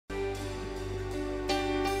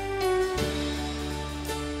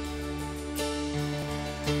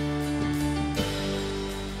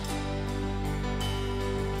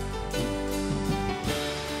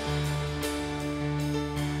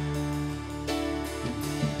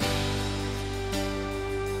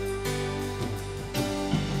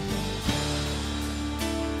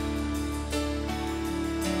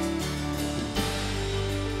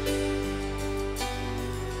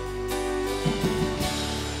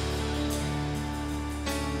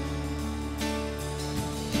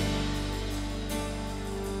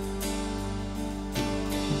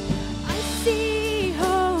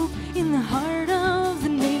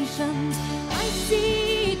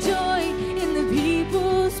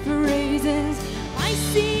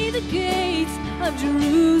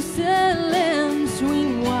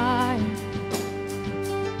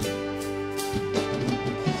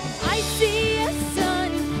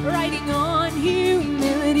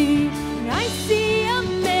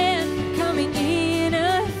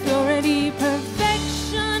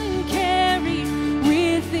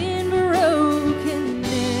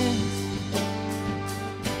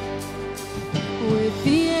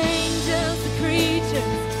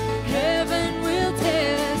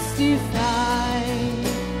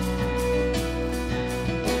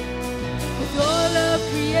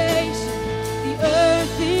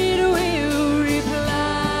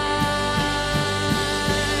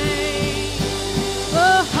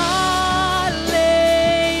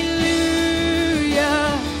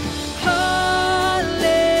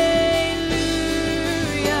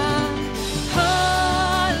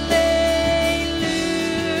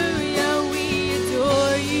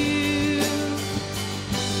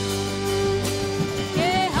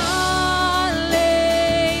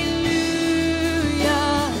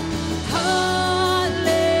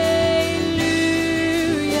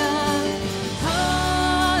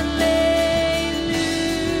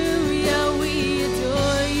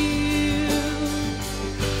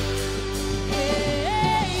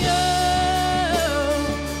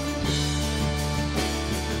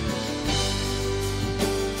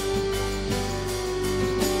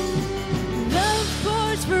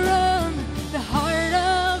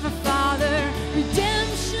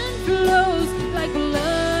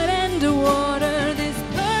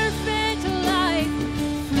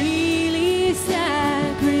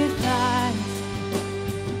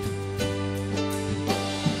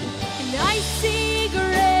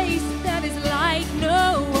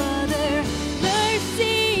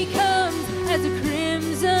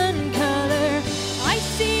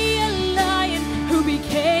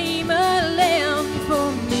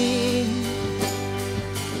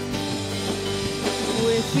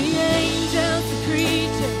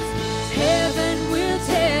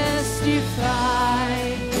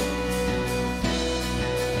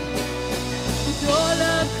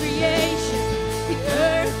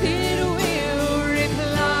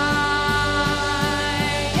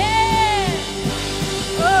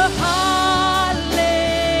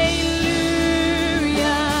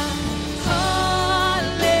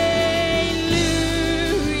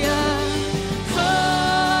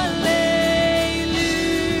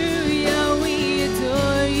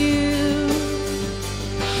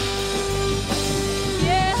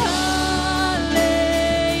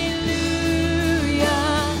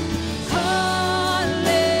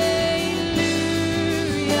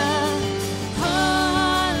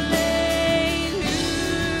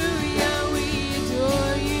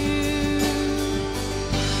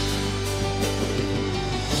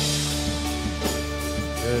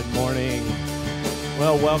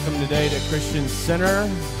Well, welcome today to Christian Center.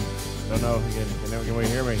 Don't know, can we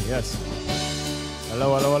hear me? Yes.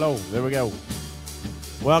 Hello, hello, hello. There we go.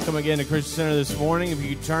 Welcome again to Christian Center this morning. If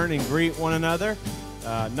you could turn and greet one another,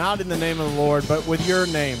 not in the name of the Lord, but with your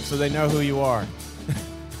name so they know who you are.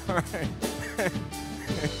 All right.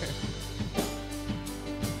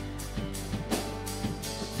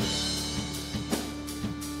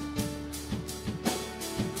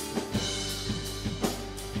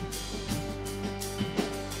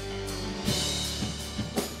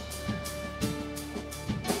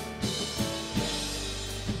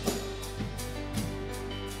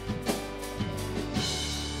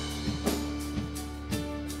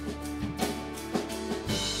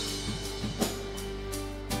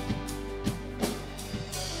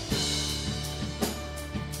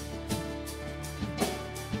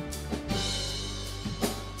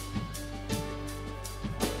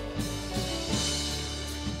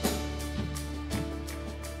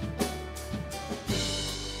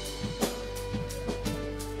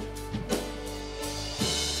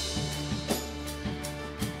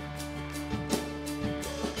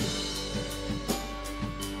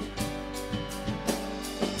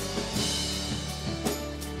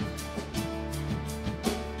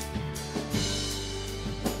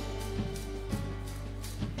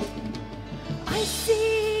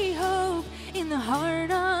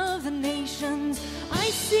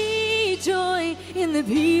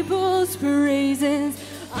 People's praises.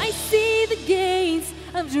 I see the gates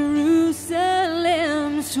of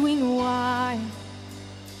Jerusalem swing wide.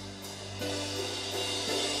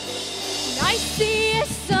 And I see a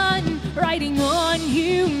sun riding on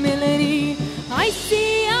humility. I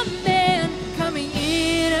see a man coming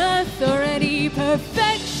in authority.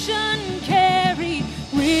 Perfection carried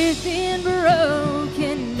within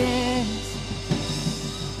brokenness.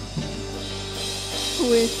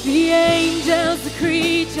 With the angels, the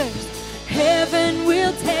creatures, heaven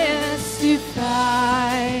will testify.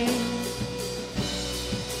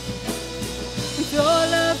 With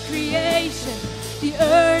all of creation, the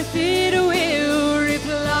earth it will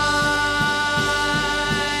reply.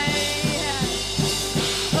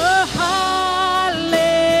 Oh, hallelujah,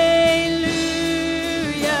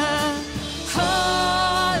 hallelujah,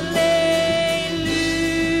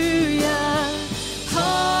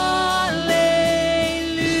 hallelujah,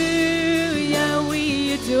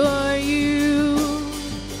 we adore you.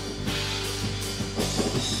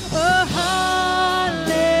 Oh, hallelujah,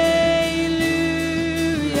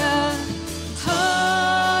 hallelujah,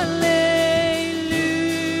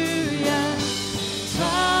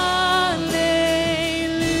 hallelujah,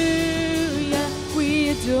 we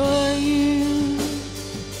adore you.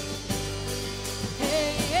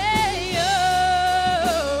 Hey, hey, oh.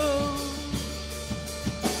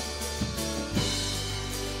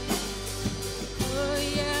 Oh,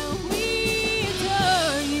 yeah, we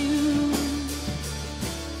adore you.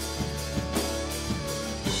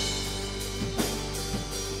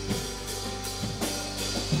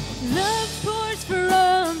 Love pours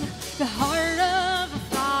from the heart of a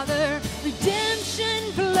father.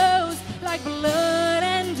 Redemption flows like blood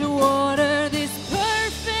and water. This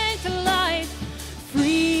perfect life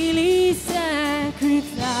freely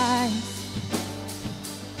sacrificed.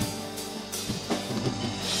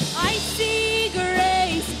 I see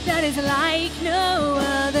grace that is like no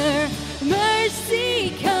other.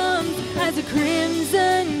 Mercy comes as a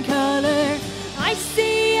crimson color. I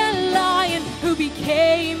see a lion who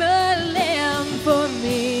became a lamb for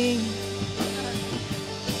me.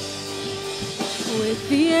 With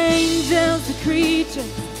the angels, the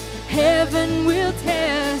creatures, heaven will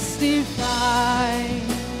testify.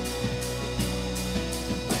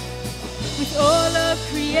 With all of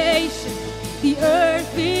creation, the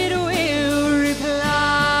earth it will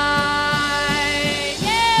reply.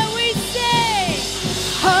 Yeah, we say,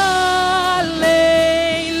 hallelujah,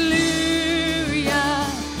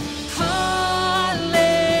 hallelujah,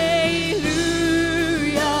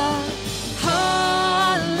 hallelujah,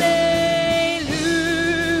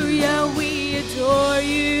 we adore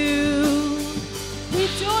you. We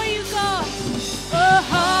adore you, God. Oh,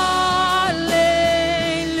 hallelujah,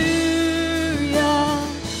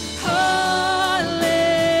 hallelujah,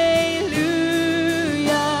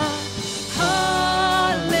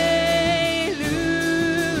 hallelujah,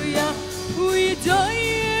 we adore you.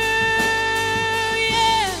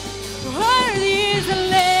 Yeah, worthy is the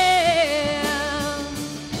Lamb.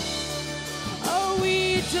 Oh, we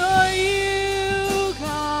adore you,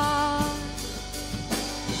 God.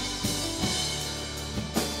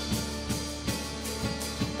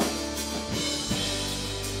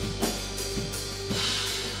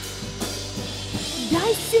 And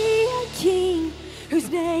I see a king whose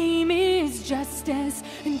name is Justice.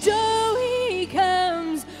 And oh, he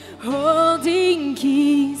comes holding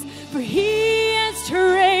keys, for he has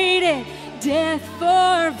traded death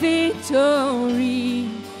for victory.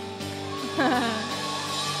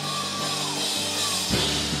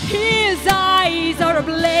 His eyes are a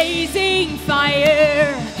blazing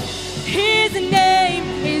fire. His name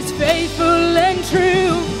is faithful and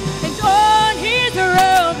true. And on his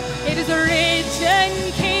robe it is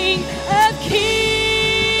written King of Kings.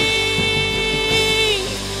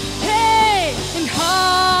 Hey, and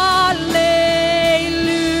hallelujah,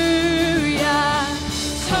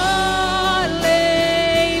 hallelujah,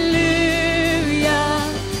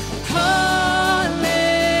 hallelujah,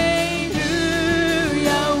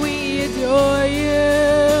 we adore you.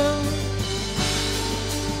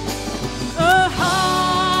 Oh,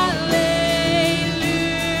 hallelujah,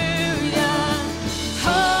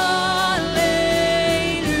 hallelujah,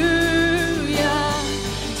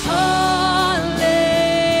 hallelujah,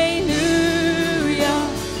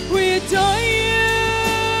 we adore you.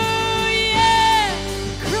 Yeah,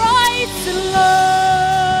 Christ the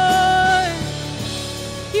Lord,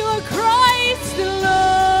 you are Christ the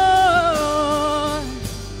Lord,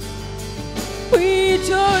 we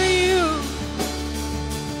adore you,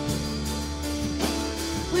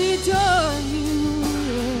 we adore you.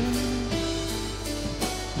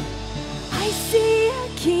 I see a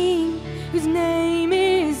king whose name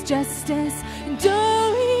is Justice, and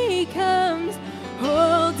oh, he comes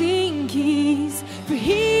holding keys, for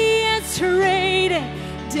he has traded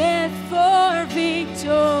death for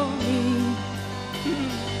victory.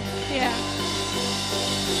 Yeah.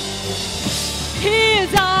 His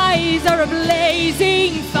eyes are a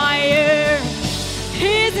blazing fire.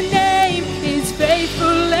 His name is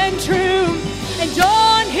faithful and true. And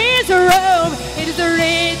on his robe it is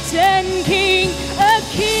written King of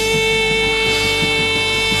Kings.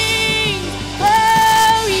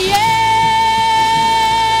 Oh, yeah.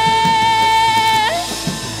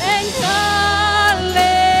 And hallelujah,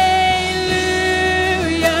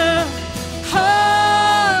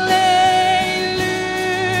 hallelujah,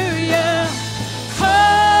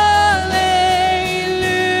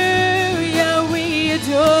 hallelujah, we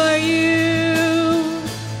adore you.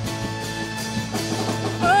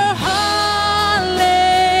 Oh, hallelujah,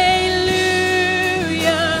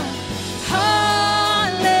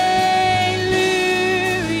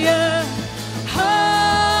 hallelujah,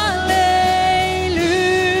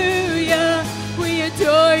 hallelujah, we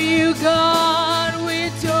adore you, God, we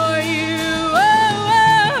adore you. Oh,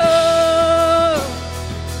 oh, oh.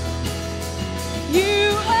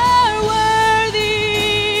 You are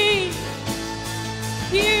worthy,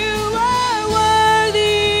 you are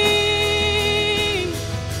worthy,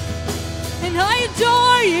 and I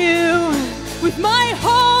adore you with my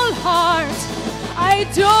whole heart. I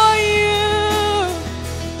adore you,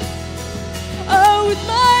 oh, with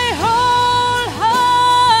my whole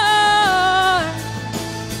heart.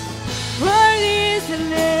 Worthy is the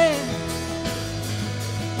Lamb,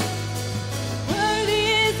 worthy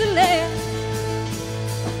is the Lamb.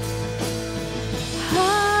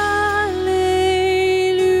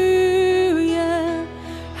 Hallelujah,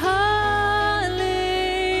 hallelujah,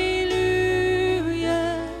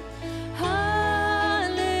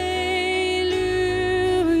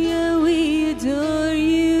 hallelujah, we adore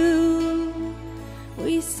you.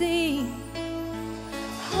 We sing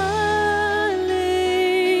hallelujah,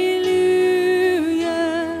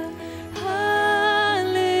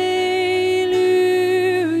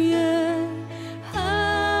 hallelujah,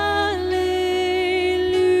 hallelujah,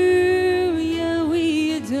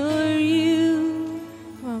 we adore you.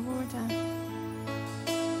 Come on, one more time.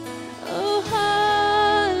 Oh,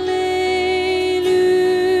 hallelujah,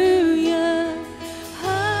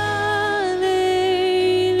 hallelujah,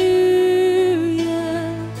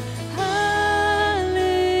 hallelujah,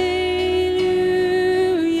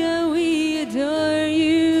 we adore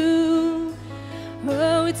you.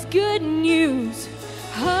 Oh, it's good news.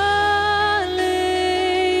 Hallelujah,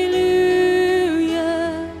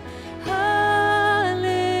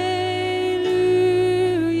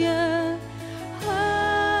 hallelujah,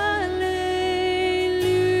 hallelujah,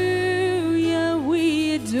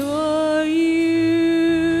 we adore you.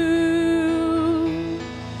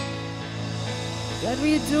 God,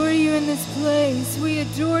 we adore you in this place. We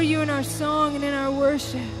adore you in our song and in our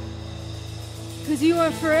worship, because you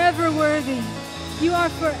are forever worthy. You are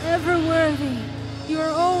forever worthy. You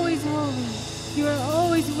are always holy. You are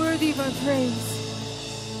always worthy of our praise.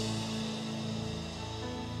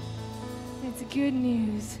 It's good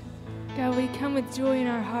news. God, we come with joy in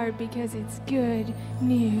our heart because it's good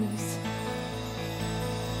news.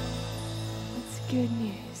 It's good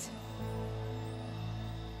news.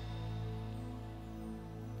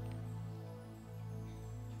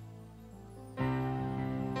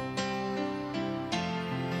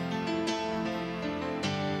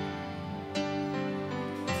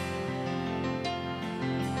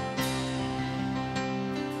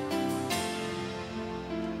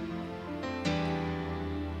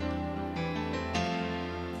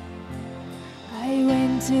 I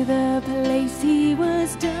went to the place he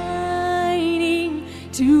was dining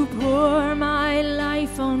to pour my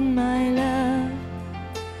life on my love,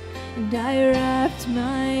 and I wrapped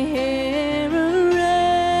my hair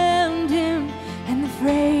around him, and the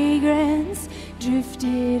fragrance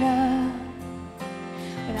drifted up,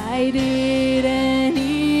 but I didn't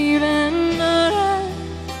even notice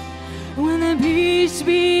when the beast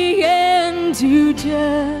began to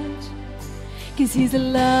judge. 'Cause his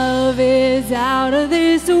love is out of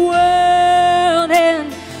this world,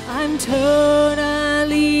 and I'm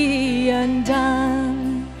totally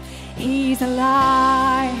undone. He's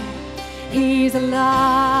alive, he's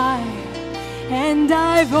alive, and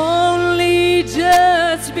I've only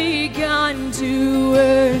just begun to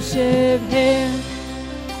worship him.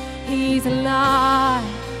 He's alive,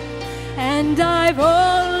 and I've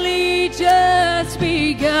only just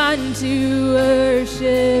begun to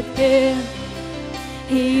worship him.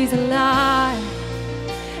 He's alive,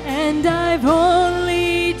 and I've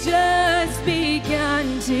only just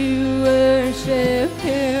begun to worship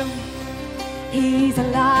him. He's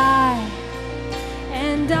alive,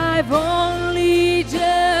 and I've only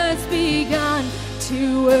just begun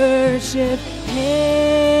to worship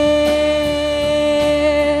him.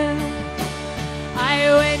 I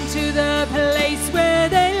went to the place where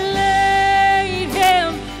they laid him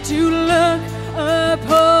to look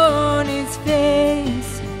upon his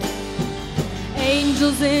face.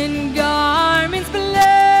 Angels in garments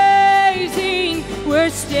blazing were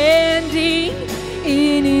standing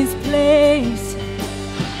in his place.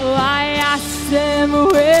 Oh, I asked them,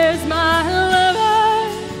 where's my lover?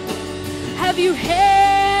 Have you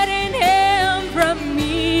hidden him from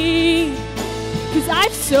me? 'Cause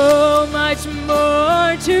I've so much more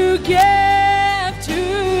to give to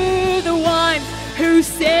the one who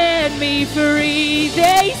set me free.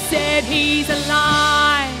 They said he's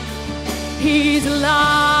alive, he's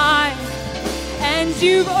alive, and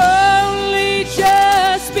you've only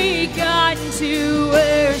just begun to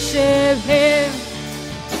worship him.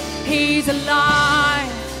 He's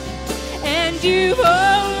alive, and you've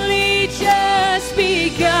only just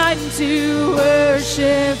begun to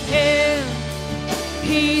worship him.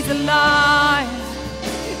 He's alive,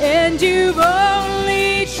 and you've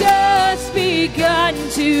only just begun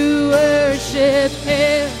to worship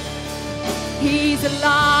him. He's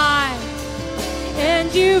alive, and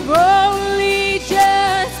you've only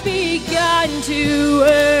just begun to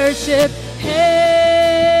worship him.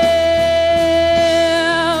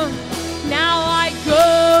 Now I go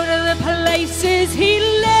to the places he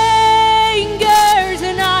lingers,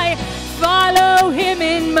 and I follow him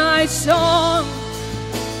in my song.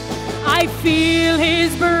 I feel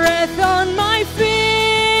his breath on my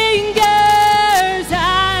fingers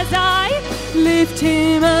as I lift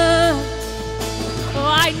him up. Oh,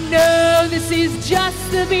 I know this is just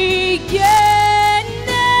the beginning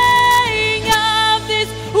of this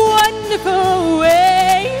wonderful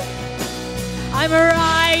way. I'm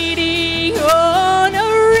riding on a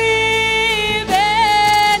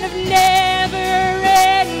ribbon of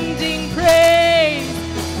never-ending praise.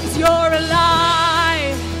 'Cause you're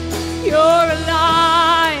alive, you're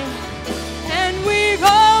alive, and we've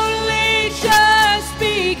only just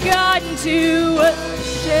begun to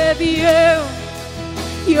worship you.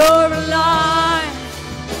 You're alive,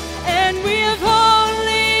 and we've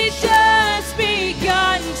only just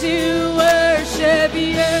begun to worship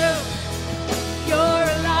you. You're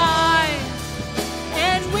alive,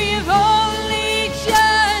 and we've only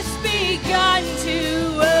just begun to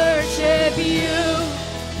worship you.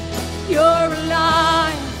 You're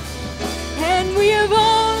alive, and we've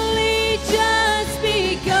only just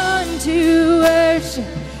begun to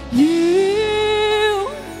worship you.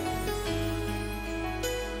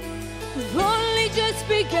 We've only just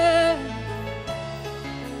begun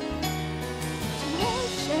to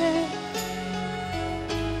worship.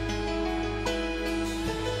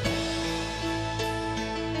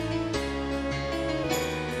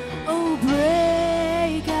 Oh,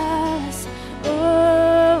 break us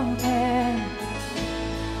open.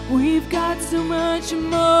 We've got so much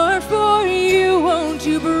more for you. Won't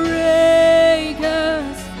you break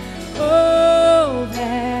us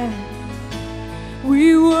open?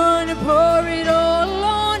 We want to pour it all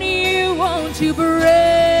on you. Won't you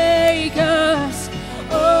break us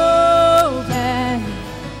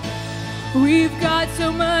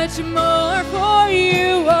so much more for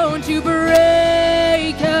you. Won't you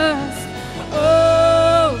break us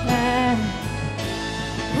open?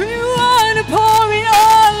 We want to pour it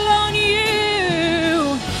all on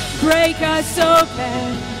you. Break us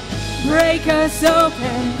open, break us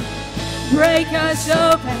open, break us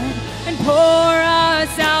open, and pour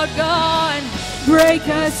us out, God. Break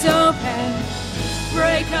us open,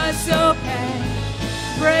 break us open,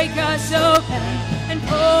 break us open, and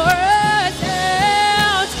pour us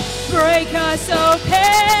out. Break us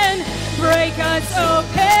open, break us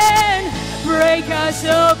open, break us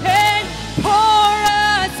open, pour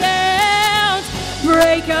us out.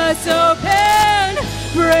 Break us open,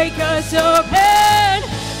 break us open,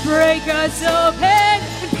 break us open,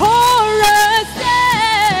 and pour us out.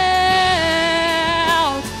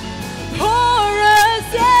 Pour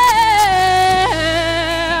us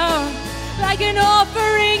out like an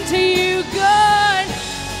offering to you, God,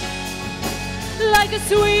 like a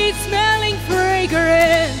sweet smelling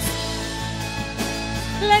fragrance.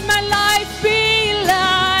 Let my life be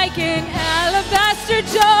like an alabaster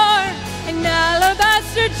jar, an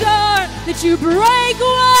alabaster jar that you break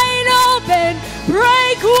wide open,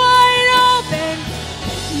 break wide open.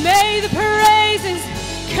 May the praises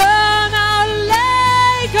come out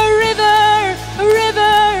like a river, a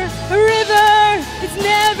river, a river. It's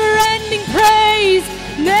never-ending praise,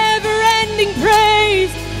 never-ending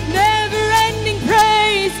praise, never-ending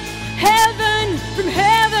praise. Heaven from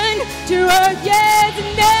heaven to earth, yeah, it's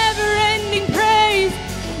never-ending praise,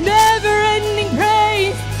 never-ending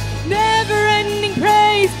praise, never-ending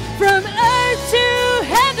praise. From earth to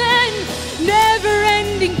heaven,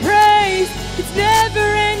 never-ending praise. It's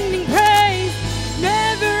never-ending praise,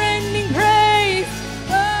 never-ending praise.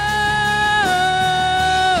 Oh,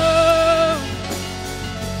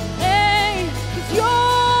 hey, it's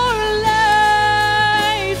your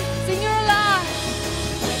life. Sing your life.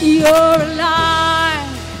 You're alive,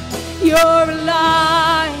 you're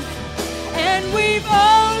alive, and we've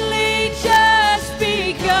only just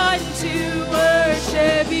begun to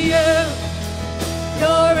worship you.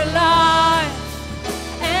 You're alive,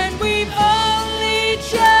 and we've only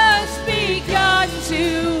just begun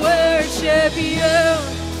to worship you.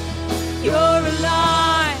 You're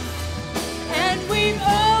alive, and we've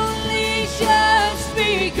only just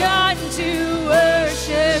begun to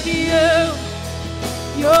worship you.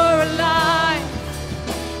 You're alive,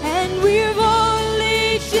 and we've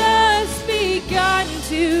only just begun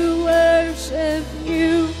to worship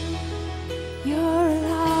you. You're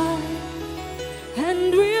alive,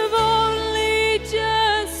 and we've only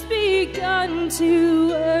just begun to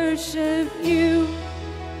worship you.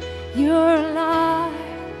 You're alive,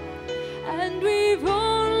 and we've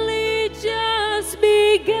only just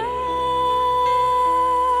begun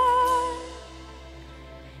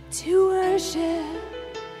to worship.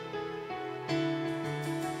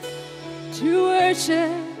 To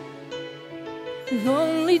worship, we've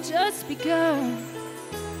only just begun.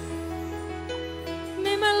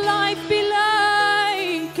 May my life be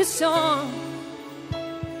like a song.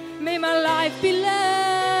 May my life be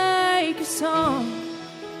like a song.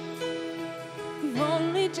 We've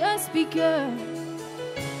only just begun.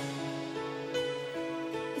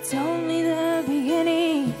 It's only the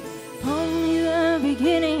beginning, only the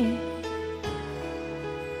beginning.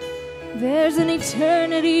 There's an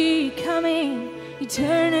eternity coming,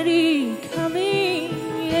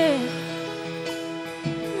 yeah.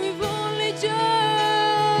 We've only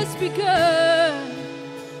just begun,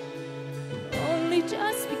 only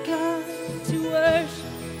just begun to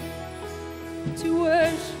worship, to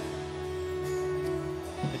worship.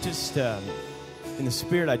 I just, in the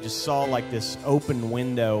spirit, I just saw like this open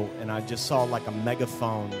window, and I just saw like a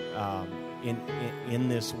megaphone in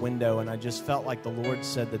this window, and I just felt like the Lord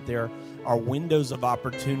said that there are windows of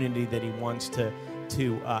opportunity that He wants to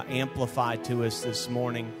amplify to us this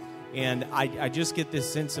morning. And I just get this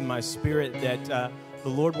sense in my spirit that the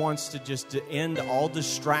Lord wants to just end all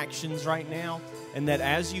distractions right now, and that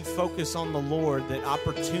as you focus on the Lord, that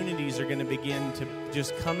opportunities are going to begin to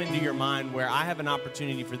just come into your mind where I have an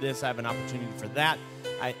opportunity for this, I have an opportunity for that,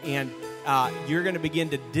 and you're going to begin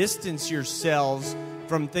to distance yourselves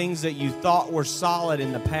from things that you thought were solid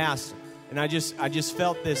in the past. And I just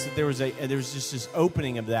felt this, that there was just this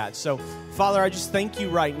opening of that. So, Father, I just thank you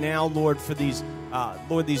right now, Lord, for these,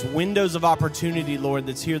 Lord, these windows of opportunity, Lord,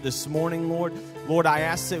 that's here this morning, Lord. Lord, I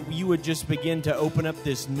ask that you would just begin to open up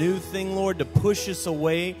this new thing, Lord, to push us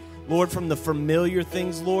away, Lord, from the familiar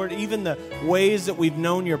things, Lord, even the ways that we've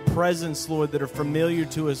known your presence, Lord, that are familiar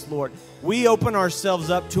to us, Lord. We open ourselves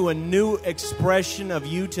up to a new expression of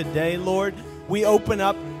you today, Lord. We open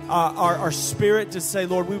up our spirit to say,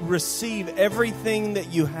 Lord, we receive everything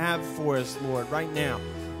that you have for us, Lord, right now.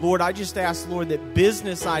 Lord, I just ask, Lord, that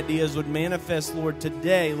business ideas would manifest, Lord,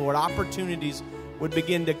 today. Lord, opportunities would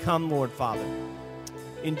begin to come, Lord, Father.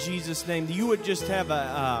 In Jesus' name, you would just have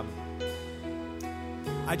I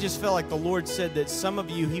just felt like the Lord said that some of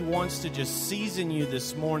you, He wants to just season you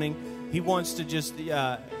this morning. He wants to just,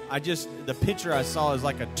 the picture I saw is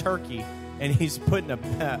like a turkey, and He's putting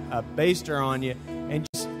a baster on you and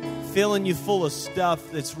just filling you full of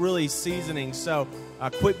stuff that's really seasoning. So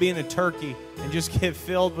quit being a turkey and just get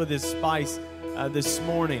filled with His spice this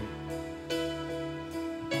morning.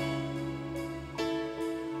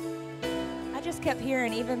 I just kept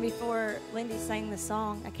hearing, even before Lindy sang the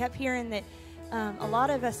song, I kept hearing that a lot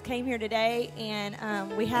of us came here today,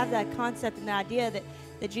 and we have that concept and the idea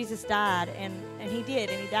that Jesus died, and He did,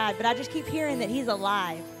 and He died. But I just keep hearing that He's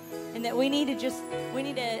alive, and that we need to,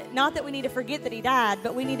 not that we need to forget that He died,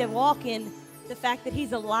 but we need to walk in the fact that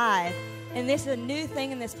He's alive. And this is a new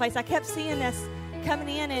thing in this place. I kept seeing us coming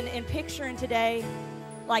in and picturing today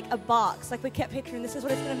like a box. Like we kept picturing, this is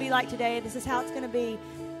what it's going to be like today. This is how it's going to be.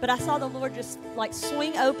 But I saw the Lord just like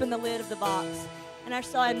swing open the lid of the box, and I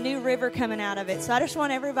saw a new river coming out of it. So I just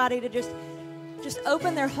want everybody to just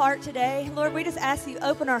open their heart today. Lord, we just ask you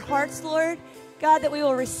open our hearts, Lord. God, that we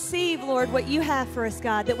will receive, Lord, what you have for us,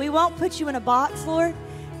 God. That we won't put you in a box, Lord.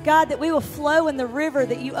 God, that we will flow in the river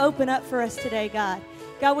that you open up for us today, God.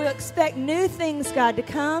 God, we'll expect new things, God, to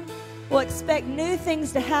come. We'll expect new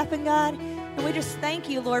things to happen, God. And we just thank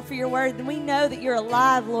you, Lord, for your word. And we know that you're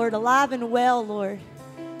alive, Lord, alive and well, Lord.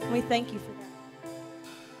 And we thank you for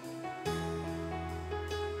that.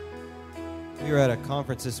 We were at a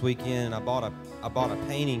conference this weekend, and I bought a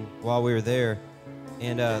painting while we were there.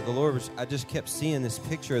 And the Lord I just kept seeing this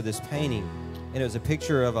picture of this painting. And it was a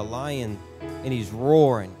picture of a lion, and he's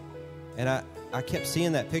roaring. And I kept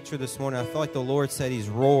seeing that picture this morning. I felt like the Lord said He's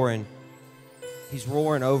roaring. He's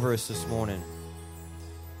roaring over us this morning.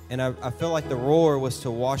 And I felt like the roar was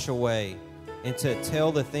to wash away and to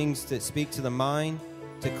tell the things that speak to the mind,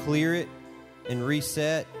 to clear it and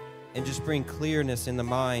reset and just bring clearness in the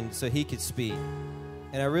mind so He could speak.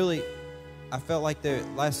 And I felt like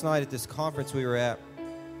last night at this conference we were at,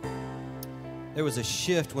 there was a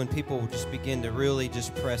shift when people just began to really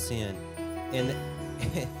just press in.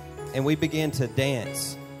 And we began to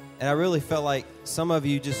dance. And I really felt like some of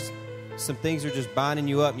you some things are just binding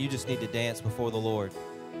you up, and you just need to dance before the Lord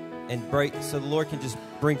and break so the Lord can just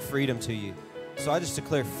bring freedom to you. So I just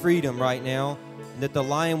declare freedom right now, and that the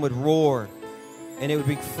lion would roar, and it would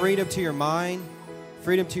be freedom to your mind,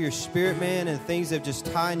 freedom to your spirit, man, and things that just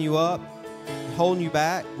tying you up, holding you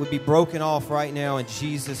back would be broken off right now in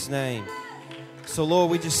Jesus' name. So,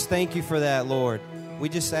 Lord, we just thank you for that, Lord. We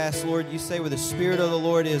just ask, Lord, you say where the Spirit of the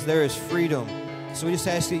Lord is, there is freedom. So we just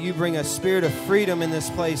ask that you bring a spirit of freedom in this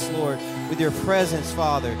place, Lord, with your presence,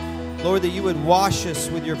 Father. Lord, that you would wash us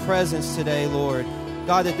with your presence today, Lord.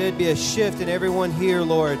 God, that there'd be a shift in everyone here,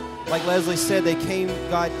 Lord. Like Leslie said, they came,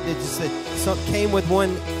 God, came with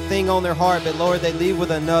one thing on their heart, but Lord, they leave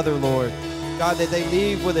with another, Lord. God, that they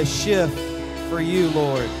leave with a shift for you,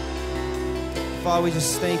 Lord. Father, we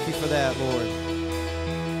just thank you for that, Lord.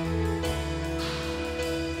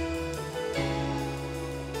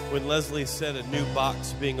 When Leslie said a new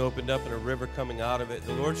box being opened up and a river coming out of it,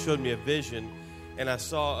 the Lord showed me a vision, and I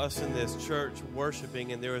saw us in this church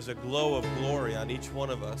worshiping, and there was a glow of glory on each one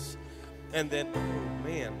of us. And then,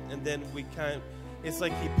 it's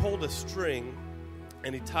like He pulled a string,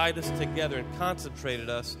 and He tied us together and concentrated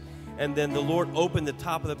us, and then the Lord opened the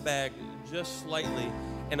top of the bag just slightly,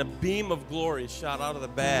 and a beam of glory shot out of the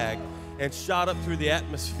bag and shot up through the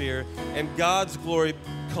atmosphere, and God's glory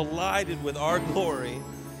collided with our glory.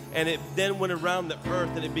 And it then went around the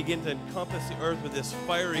earth, and it began to encompass the earth with this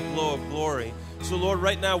fiery glow of glory. So, Lord,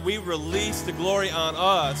 right now we release the glory on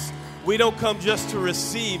us. We don't come just to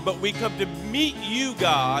receive, but we come to meet you,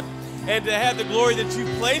 God, and to have the glory that you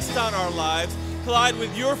placed on our lives collide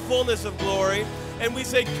with your fullness of glory. And we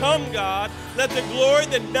say, come, God, let the glory,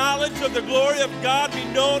 the knowledge of the glory of God be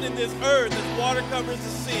known in this earth as water covers the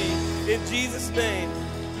sea. In Jesus' name.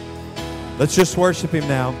 Let's just worship Him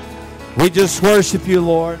now. We just worship you,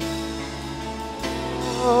 Lord.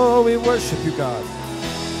 Oh, we worship you, God.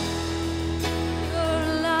 You're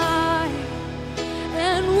alive,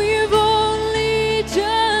 and we've only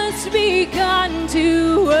just begun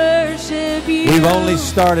to worship you. We've only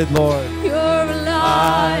started, Lord. You're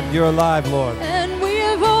alive. You're alive, Lord. And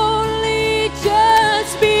we've only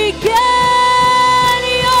just begun.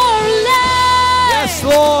 You're alive. Yes,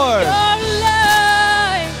 Lord. You're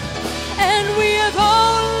alive, and we have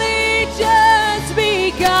only just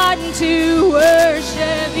begun to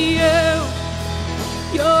worship you.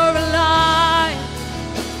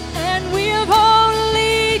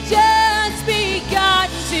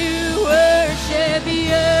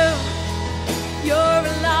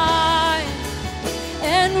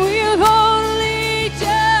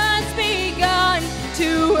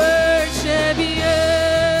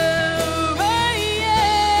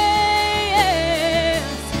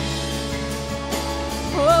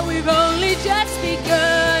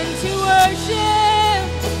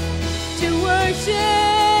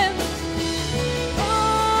 worship. Oh,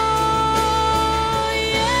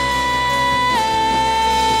 yeah.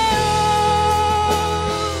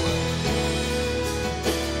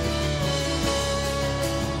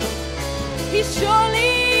 He's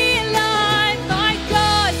surely alive. My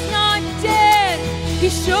God's not dead.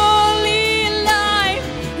 He's surely alive.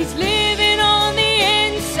 He's living on the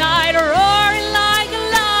inside, roaring like a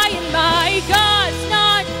lion. My God's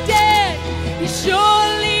not dead. He's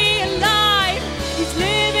surely alive. He's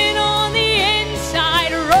living on the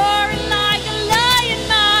inside, roaring like a lion.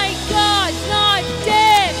 My God's not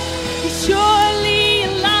dead. He's surely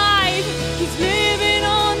alive. He's living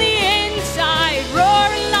on the inside,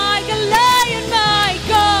 roaring like a lion. My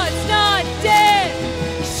God's not dead.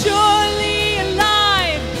 He's surely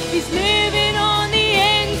alive. He's living on the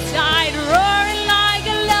inside, roaring like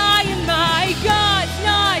a lion. My God's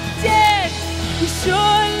not dead. He's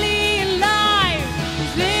surely alive.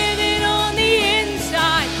 He's living on the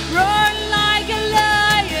inside, roaring like a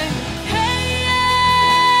lion. Hey, yeah.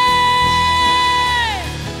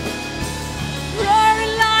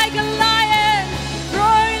 Roaring like a lion,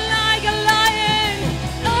 roaring like a lion.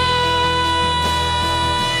 Oh,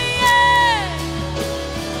 yeah.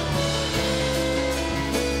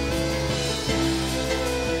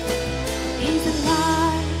 He's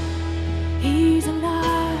alive, he's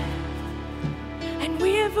alive, and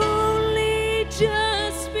we've only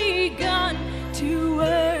just begun to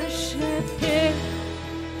worship him.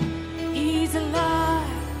 He's alive,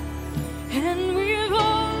 and we've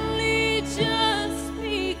only just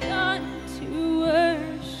begun to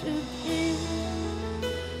worship him.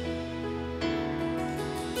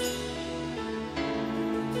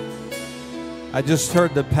 I just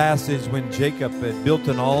heard the passage when Jacob had built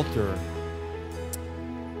an altar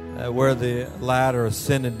where the ladder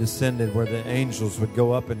ascended and descended, where the angels would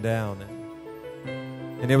go up and down.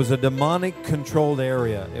 And it was a demonic controlled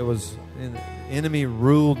area. It was, the enemy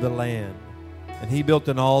ruled the land. And he built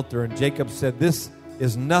an altar, and Jacob said, this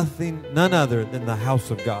is none other than the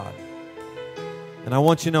house of God. And I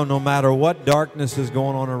want you to know, no matter what darkness is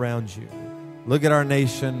going on around you, look at our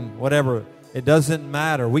nation, whatever, it doesn't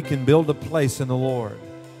matter. We can build a place in the Lord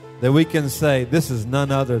that we can say, this is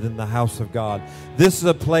none other than the house of God. This is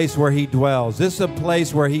a place where he dwells. This is a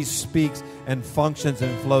place where he speaks and functions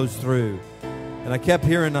and flows through. And I kept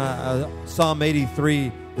hearing Psalm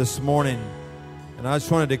 83 this morning, and I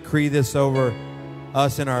just want to decree this over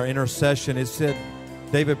us in our intercession. It said,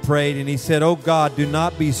 David prayed, and he said, oh God,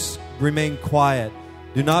 remain quiet.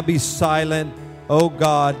 Do not be silent. Oh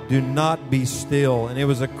God, do not be still. And it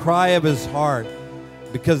was a cry of his heart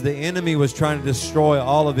because the enemy was trying to destroy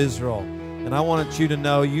all of Israel. And I want you to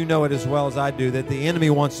know, you know it as well as I do, that the enemy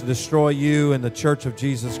wants to destroy you and the church of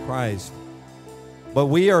Jesus Christ. But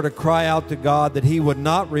we are to cry out to God that he would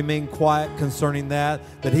not remain quiet concerning that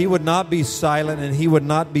he would not be silent, and he would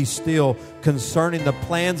not be still concerning the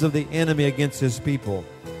plans of the enemy against his people.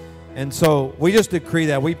 And so we just decree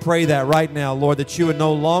that. We pray that right now, Lord, that you would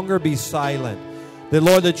no longer be silent. That,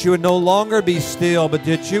 Lord, that you would no longer be still, but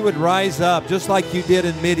that you would rise up just like you did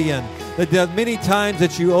in Midian. That many times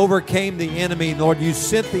that you overcame the enemy, Lord, you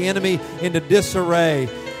sent the enemy into disarray.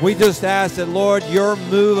 We just ask that, Lord, your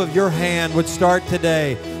move of your hand would start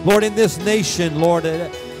today. Lord, in this nation, Lord,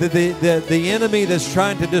 the enemy that's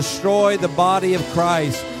trying to destroy the body of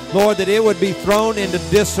Christ, Lord, that it would be thrown into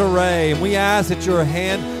disarray. And we ask that your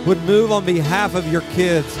hand would move on behalf of your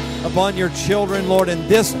kids, upon your children, Lord. In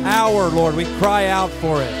this hour, Lord, we cry out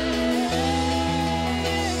for it.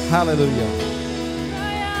 Hallelujah.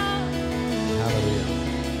 Hallelujah.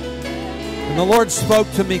 And the Lord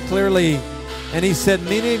spoke to me clearly, and he said,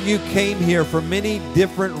 many of you came here for many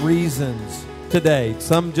different reasons today.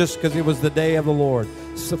 Some just because it was the day of the Lord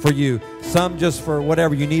for you. Some just for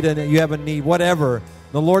whatever. You have a need, whatever.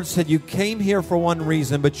 The Lord said, you came here for one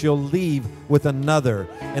reason, but you'll leave with another.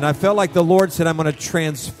 And I felt like the Lord said, I'm going to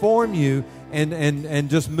transform you and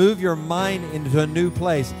just move your mind into a new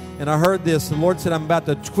place. And I heard this. The Lord said, I'm about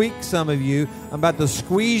to tweak some of you. I'm about to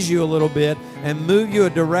squeeze you a little bit and move you a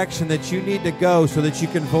direction that you need to go so that you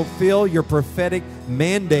can fulfill your prophetic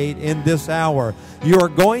mandate in this hour. You are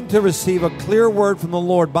going to receive a clear word from the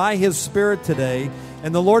Lord by His Spirit today,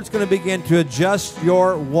 and the Lord's going to begin to adjust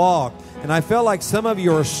your walk. And I felt like some of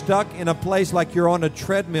you are stuck in a place like you're on a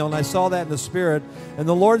treadmill, and I saw that in the Spirit. And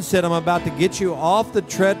the Lord said, I'm about to get you off the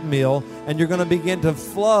treadmill, and you're going to begin to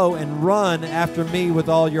flow and run after me with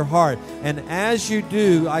all your heart. And as you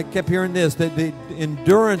do, I kept hearing this, that the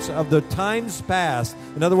endurance of the times past,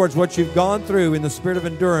 in other words, what you've gone through in the spirit of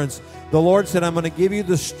endurance, the Lord said, I'm going to give you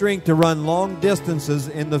the strength to run long distances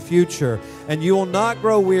in the future. And you will not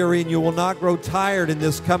grow weary and you will not grow tired in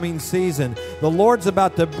this coming season. The Lord's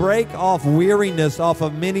about to break off weariness off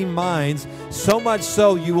of many minds, so much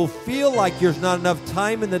so you will feel like there's not enough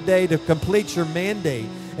time in the day to complete your mandate.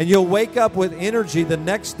 And you'll wake up with energy the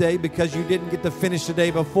next day because you didn't get to finish the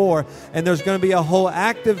day before. And there's going to be a whole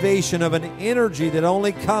activation of an energy that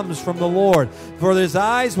only comes from the Lord. For His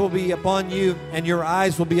eyes will be upon you and your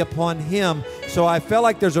eyes will be upon Him. So I felt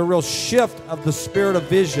like there's a real shift of the spirit of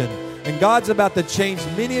vision. And God's about to change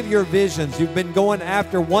many of your visions. You've been going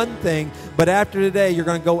after one thing, but after today, you're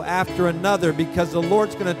going to go after another because the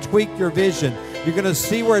Lord's going to tweak your vision. You're going to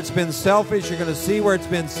see where it's been selfish. You're going to see where it's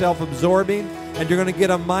been self-absorbing. And you're going to get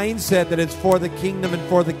a mindset that it's for the kingdom and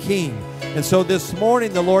for the King. And so this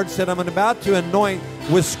morning, the Lord said, I'm about to anoint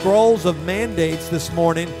with scrolls of mandates this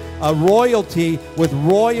morning, a royalty with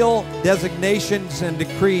royal designations and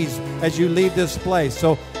decrees as you leave this place.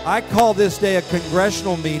 So I call this day a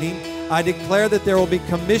congressional meeting. I declare that there will be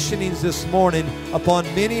commissionings this morning upon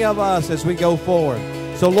many of us as we go forward.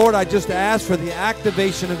 So Lord, I just ask for the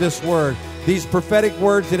activation of this word, these prophetic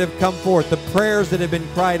words that have come forth, the prayers that have been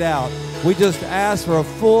cried out. We just ask for a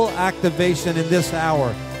full activation in this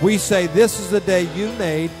hour. We say this is the day you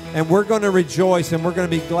made, and we're going to rejoice and we're going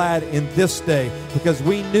to be glad in this day because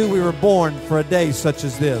we knew we were born for a day such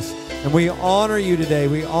as this. And we honor you today.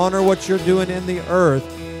 We honor what you're doing in the earth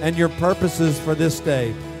and your purposes for this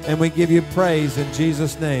day. And we give you praise in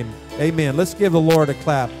Jesus' name. Amen. Let's give the Lord a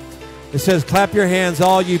clap. It says, clap your hands,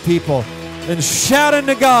 all you people, and shout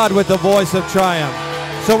unto God with the voice of triumph.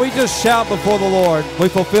 So we just shout before the Lord. We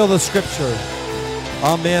fulfill the scripture.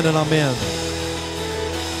 Amen and amen.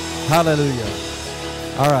 Hallelujah.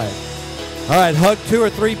 All right. All right. Hug 2 or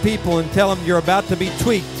 3 people and tell them you're about to be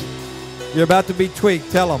tweaked. You're about to be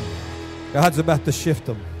tweaked. Tell them. God's about to shift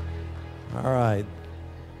them. All right.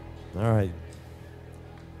 All right.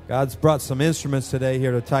 God's brought some instruments today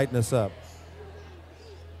here to tighten us up.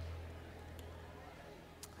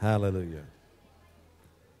 Hallelujah.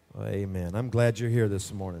 Well, amen. I'm glad you're here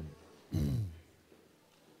this morning.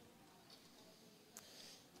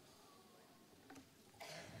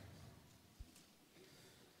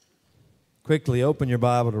 Quickly open your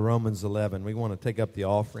Bible to Romans 11. We want to take up the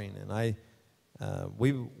offering, and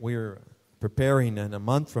we're preparing in a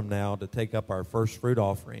month from now to take up our first fruit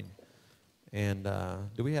offering. And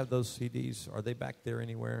do we have those CDs? Are they back there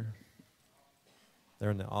anywhere?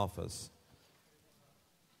 They're in the office.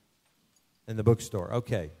 In the bookstore.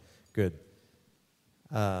 Okay, good.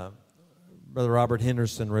 Brother Robert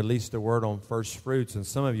Henderson released a word on first fruits, and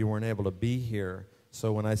some of you weren't able to be here.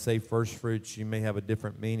 So when I say first fruits, you may have a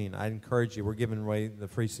different meaning. I encourage you. We're giving away the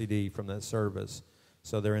free CD from that service.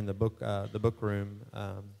 So they're in the book room,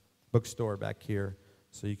 bookstore back here.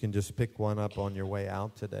 So you can just pick one up on your way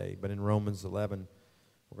out today. But in Romans 11,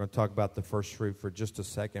 we're going to talk about the first fruit for just a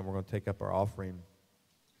second. We're going to take up our offering.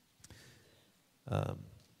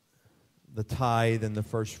 The tithe and the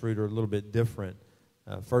first fruit are a little bit different.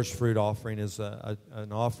 First fruit offering is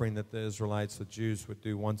an offering that the Israelites, the Jews, would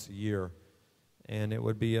do once a year. And it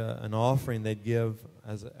would be an offering they'd give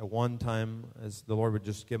as a one time, as the Lord would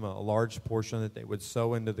just give them a large portion that they would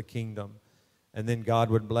sow into the kingdom. And then God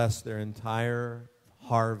would bless their entire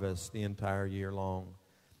harvest the entire year long.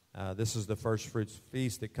 This is the first fruits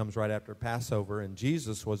feast that comes right after Passover. And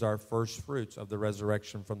Jesus was our first fruits of the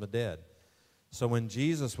resurrection from the dead. So when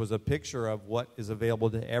Jesus was a picture of what is available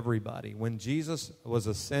to everybody, when Jesus was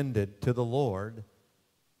ascended to the Lord,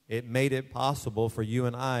 it made it possible for you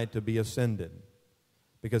and I to be ascended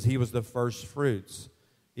because he was the first fruits.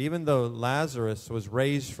 Even though Lazarus was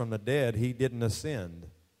raised from the dead, he didn't ascend.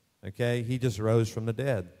 Okay, he just rose from the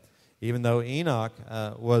dead. Even though Enoch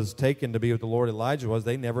was taken to be with the Lord, Elijah was,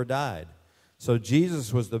 they never died. So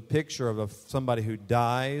Jesus was the picture of somebody who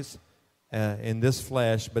dies in this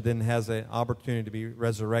flesh, but then has an opportunity to be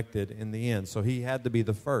resurrected in the end. So he had to be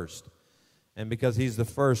the first. And because he's the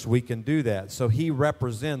first, we can do that. So he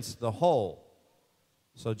represents the whole.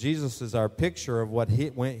 So Jesus is our picture of what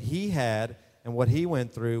he had and what he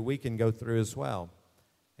went through, we can go through as well.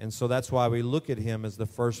 And so that's why we look at him as the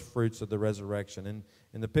first fruits of the resurrection. And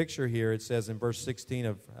in the picture here, it says in verse 16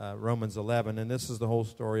 of Romans 11, and this is the whole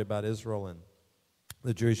story about Israel and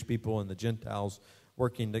the Jewish people and the Gentiles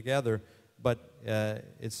working together. But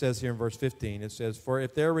it says here in verse 15, it says, for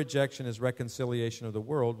if their rejection is reconciliation of the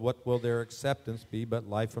world, what will their acceptance be but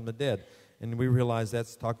life from the dead? And we realize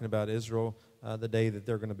that's talking about Israel the day that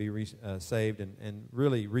they're going to be saved and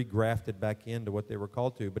really regrafted back into what they were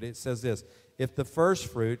called to. But it says this, if the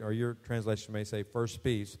first fruit, or your translation may say first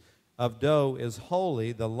piece, of dough is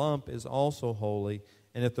holy, the lump is also holy.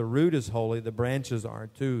 And if the root is holy, the branches are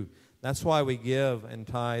too. That's why we give and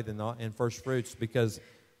tithe and first fruits, because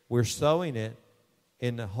we're sowing it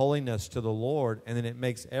in holiness to the Lord, and then it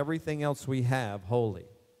makes everything else we have holy.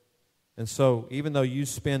 And so even though you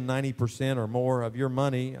spend 90% or more of your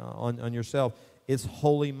money on yourself, it's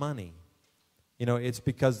holy money. You know, it's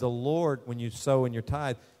because the Lord, when you sow in your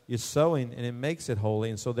tithe, you're sowing and it makes it holy,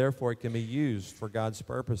 and so therefore it can be used for God's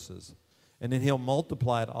purposes. And then He'll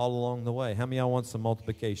multiply it all along the way. How many of y'all want some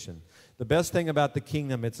multiplication? The best thing about the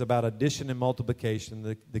kingdom, it's about addition and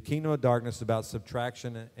multiplication. The kingdom of darkness is about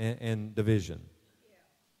subtraction and division.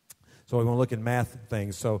 So we want to look at math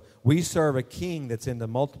things. So we serve a king that's into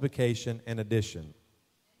multiplication and addition.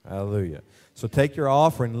 Hallelujah. So take your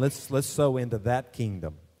offering. Let's sow into that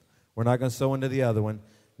kingdom. We're not going to sow into the other one.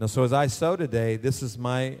 Now, so as I sow today, this is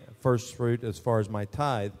my first fruit as far as my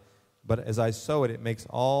tithe. But as I sow it, it makes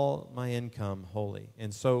all my income holy.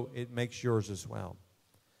 And so it makes yours as well.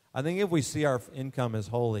 I think if we see our income as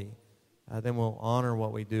holy, then we'll honor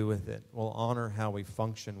what we do with it. We'll honor how we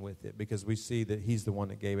function with it, because we see that He's the one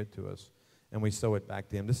that gave it to us, and we sow it back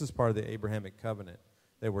to Him. This is part of the Abrahamic covenant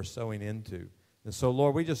that we're sowing into. And so,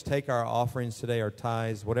 Lord, we just take our offerings today, our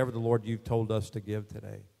tithes, whatever the Lord you've told us to give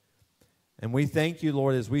today. And we thank you,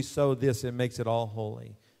 Lord, as we sow this, it makes it all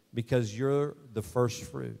holy, because you're the first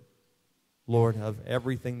fruit, Lord, of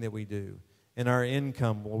everything that we do. And our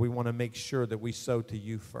income, well, we want to make sure that we sow to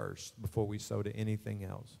you first before we sow to anything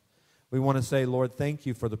else. We want to say, Lord, thank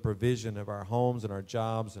you for the provision of our homes and our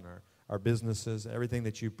jobs and our businesses, everything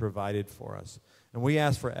that you've provided for us. And we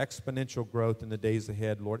ask for exponential growth in the days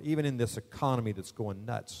ahead, Lord, even in this economy that's going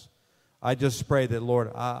nuts. I just pray that,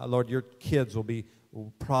 Lord, your kids will be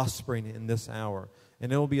prospering in this hour.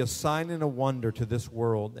 And it will be a sign and a wonder to this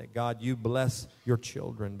world that, God, you bless your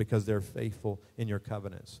children because they're faithful in your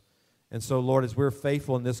covenants. And so, Lord, as we're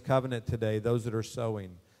faithful in this covenant today, those that are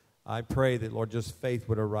sowing, I pray that, Lord, just faith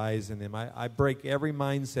would arise in them. I break every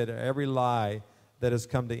mindset, every lie that has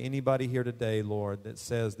come to anybody here today, Lord, that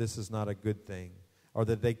says this is not a good thing or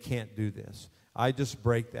that they can't do this. I just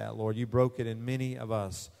break that, Lord. You broke it in many of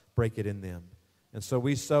us. Break it in them. And so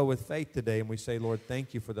we sow with faith today, and we say, Lord,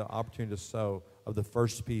 thank you for the opportunity to sow of the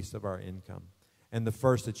first piece of our income and the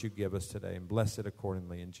first that you give us today, and bless it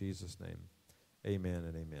accordingly in Jesus' name. Amen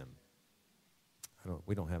and amen.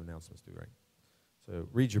 We don't have announcements, do we? Right? So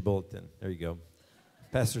read your bulletin. There you go.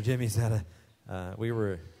 Pastor Jimmy's had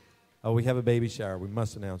we have a baby shower. We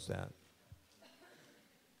must announce that.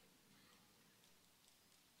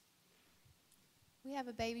 We have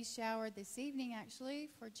a baby shower this evening, actually,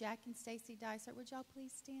 for Jack and Stacy Dysart. Would y'all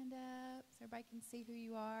please stand up so everybody can see who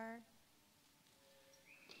you are?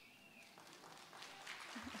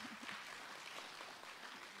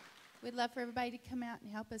 We'd love for everybody to come out and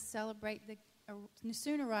help us celebrate the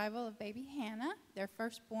soon arrival of baby Hannah, their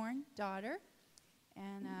firstborn daughter.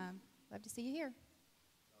 And love to see you here.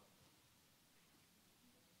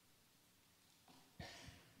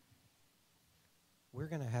 We're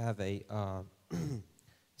going to have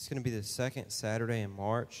it's going to be the second Saturday in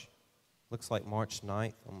March. Looks like March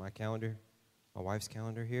 9th on my calendar, my wife's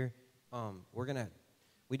calendar here.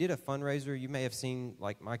 We did a fundraiser. You may have seen,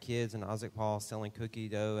 like, my kids and Isaac Paul selling cookie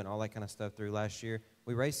dough and all that kind of stuff through last year.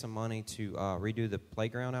 We raised some money to redo the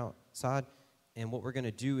playground outside. And what we're going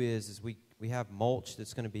to do is we have mulch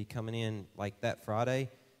that's going to be coming in, like, that Friday.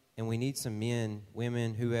 And we need some men,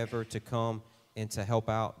 women, whoever, to come and to help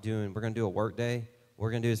out we're going to do a work day. What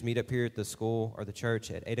we're going to do is meet up here at the school or the church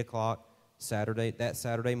at 8 o'clock that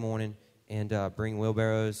Saturday morning, and bring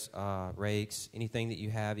wheelbarrows, rakes, anything that you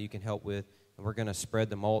have that you can help with. And we're going to spread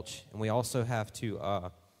the mulch. And we also have to,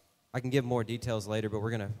 I can give more details later, but we're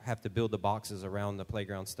going to have to build the boxes around the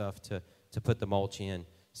playground stuff to put the mulch in.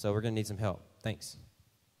 So we're going to need some help. Thanks.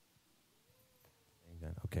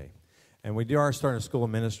 Okay. And we are starting a school of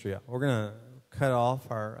ministry. We're going to cut off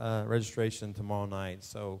our registration tomorrow night.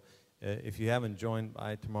 So if you haven't joined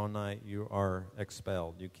by tomorrow night, you are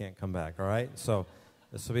expelled. You can't come back, all right? So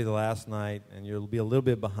this will be the last night, and you'll be a little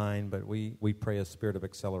bit behind, but we pray a spirit of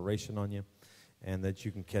acceleration on you and that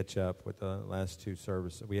you can catch up with the last two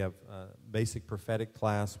services. We have a basic prophetic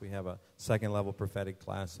class, we have a second-level prophetic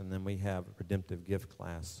class, and then we have a redemptive gift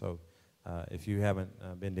class. So if you haven't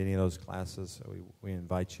been to any of those classes, we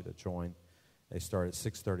invite you to join. They start at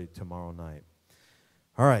 6:30 tomorrow night.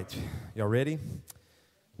 All right, y'all ready?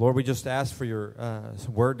 Lord, we just ask for your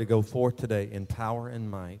word to go forth today in power and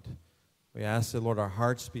might. We ask that, Lord, our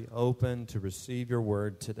hearts be open to receive your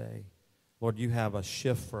word today. Lord, you have a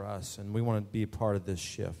shift for us, and we want to be a part of this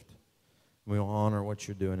shift. We will honor what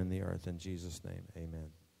you're doing in the earth. In Jesus' name, amen.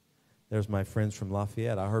 There's my friends from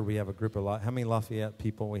Lafayette. I heard we have a group of, how many Lafayette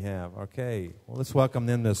people we have? Okay, well, let's welcome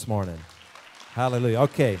them this morning. Hallelujah.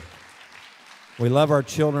 Okay. We love our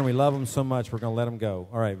children. We love them so much, we're going to let them go.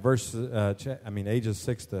 All right, ages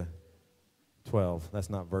 6 to 12. That's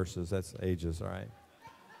not verses, that's ages, all right.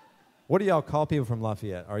 What do y'all call people from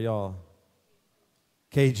Lafayette? Are y'all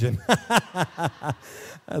Cajun?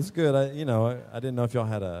 That's good. I didn't know if y'all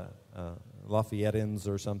had a Lafayetteans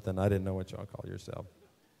or something. I didn't know what y'all call yourself.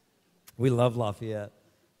 We love Lafayette.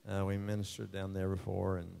 We ministered down there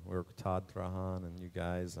before, and we're Todd Trahan and you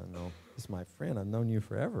guys. I know this is my friend. I've known you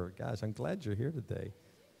forever. Gosh, I'm glad you're here today.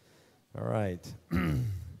 All right.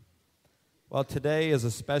 Well, today is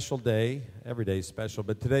a special day. Every day is special,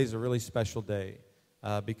 but today's a really special day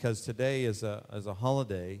because today is a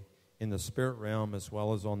holiday in the spirit realm as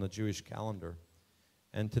well as on the Jewish calendar.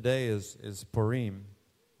 And today is Purim,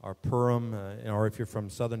 or Purim, or if you're from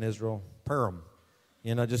southern Israel, Purim.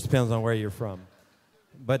 It just depends on where you're from.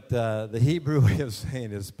 But the Hebrew way of saying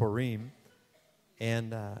it is Purim,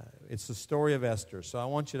 and it's the story of Esther. So I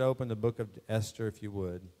want you to open the book of Esther, if you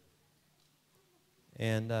would.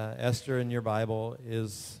 And Esther in your Bible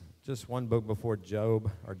is just one book before Job,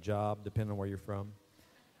 or Job, depending on where you're from.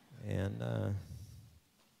 And,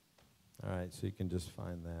 all right, so you can just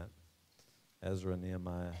find that. Ezra,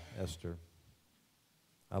 Nehemiah, Esther.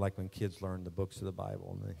 I like when kids learn the books of the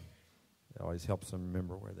Bible, and it always helps them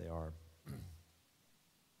remember where they are.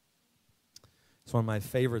 It's one of my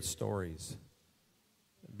favorite stories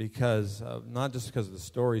because not just because the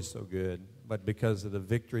story's so good, but because of the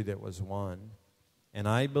victory that was won. And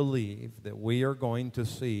I believe that we are going to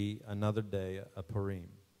see another day of Purim.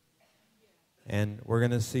 And we're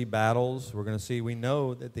going to see battles. We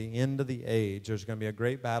know that at the end of the age, there's going to be a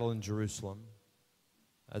great battle in Jerusalem.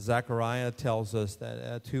 Zechariah tells us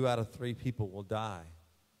that 2 out of 3 people will die.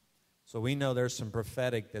 So we know there's some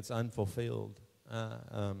prophetic that's unfulfilled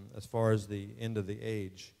as far as the end of the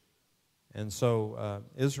age. And so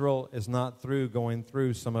Israel is not going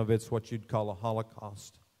through some of its what you'd call a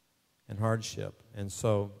Holocaust and hardship. And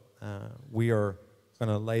so we are going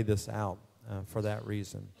to lay this out for that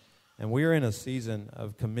reason. And we are in a season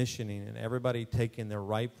of commissioning and everybody taking their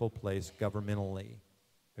rightful place governmentally.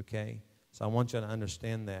 Okay? So I want you to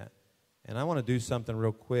understand that. And I want to do something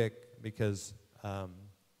real quick because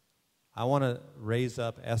I want to raise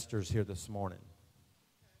up Esther's here this morning.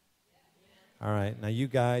 All right. Now, you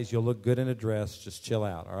guys, you'll look good in a dress. Just chill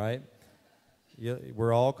out, all right?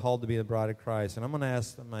 We're all called to be the bride of Christ. And I'm going to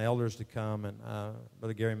ask my elders to come, and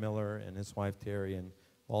Brother Gary Miller and his wife Terry and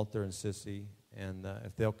Walter and Sissy, and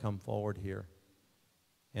if they'll come forward here.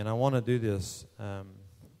 And I want to do this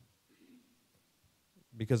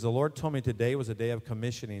because the Lord told me today was a day of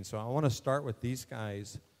commissioning. So I want to start with these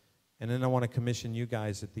guys, and then I want to commission you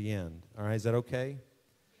guys at the end. All right, is that okay?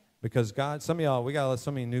 Because God, some of y'all, we got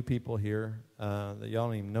so many new people here that y'all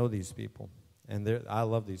don't even know these people. And I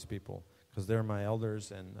love these people because they're my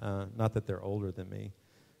elders, and not that they're older than me,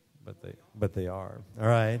 but they are. All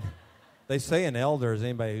right? They say an elder is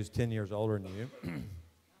anybody who's 10 years older than you.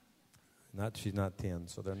 She's not 10,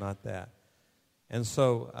 so they're not that. And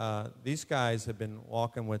so these guys have been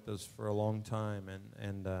walking with us for a long time,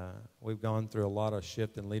 and we've gone through a lot of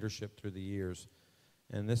shift in leadership through the years.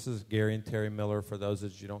 And this is Gary and Terry Miller, for those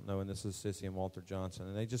that you don't know, and this is Sissy and Walter Johnson.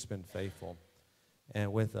 And they've just been faithful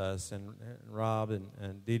and with us. And Rob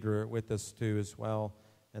and Deidre are with us, too, as well.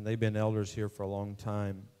 And they've been elders here for a long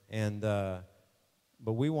time. And but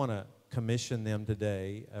we want to commission them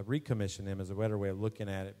today, recommission them is a better way of looking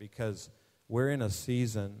at it, because we're in a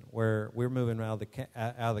season where we're moving out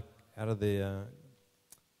of the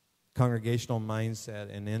congregational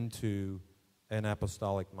mindset and into an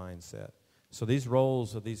apostolic mindset. So these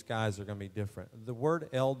roles of these guys are going to be different. The word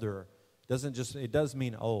elder it does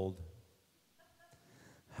mean old.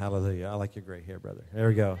 Hallelujah. I like your gray hair, brother. There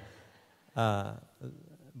we go.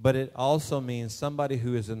 But it also means somebody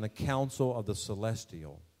who is in the council of the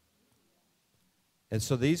celestial. And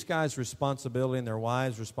so these guys' responsibility and their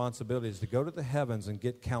wives' responsibility is to go to the heavens and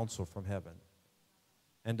get counsel from heaven.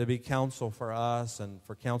 And to be counsel for us and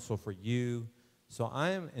for counsel for you. So I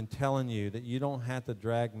am telling you that you don't have to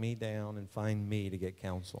drag me down and find me to get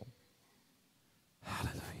counsel.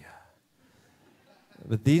 Hallelujah.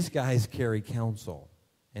 But these guys carry counsel,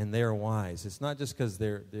 and they're wise. It's not just because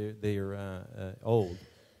they're old.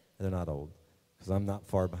 They're not old, because I'm not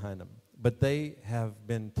far behind them. But they have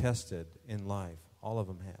been tested in life. All of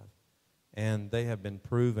them have. And they have been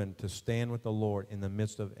proven to stand with the Lord in the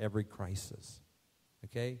midst of every crisis.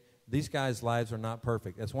 Okay? These guys' lives are not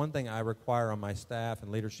perfect. That's one thing I require on my staff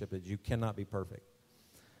and leadership is you cannot be perfect.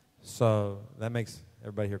 So that makes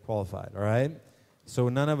everybody here qualified, all right? So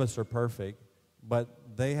none of us are perfect,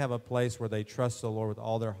 but they have a place where they trust the Lord with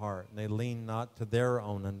all their heart, and they lean not to their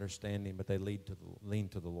own understanding, but they lean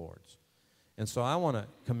to the Lord's. And so I want to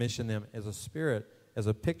commission them as a spirit, as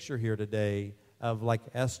a picture here today of like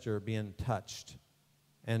Esther being touched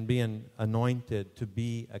and being anointed to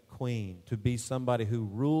be a queen, to be somebody who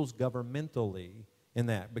rules governmentally in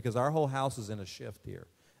that, because our whole house is in a shift here.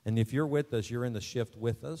 And if you're with us, you're in the shift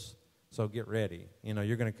with us, so get ready. You know,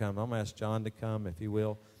 you're going to come. I'm going to ask John to come, if he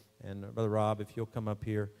will, and Brother Rob, if you'll come up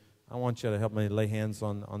here. I want you to help me lay hands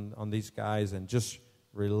on these guys and just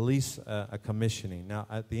release a commissioning. Now,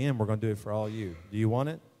 at the end, we're going to do it for all you. Do you want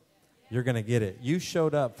it? You're going to get it. You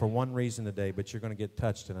showed up for one reason today, but you're going to get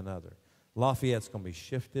touched in another. Lafayette's going to be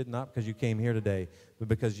shifted, not because you came here today, but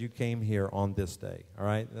because you came here on this day, all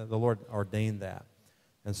right? The Lord ordained that.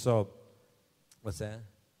 And so, what's that?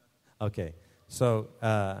 Okay. So,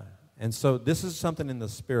 and so this is something in the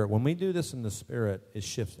Spirit. When we do this in the Spirit, it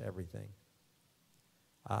shifts everything.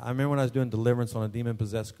 I remember when I was doing deliverance on a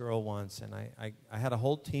demon-possessed girl once, and I had a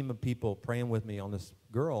whole team of people praying with me on this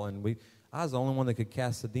girl, and I was the only one that could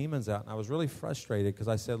cast the demons out, and I was really frustrated because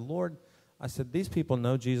I said, Lord, these people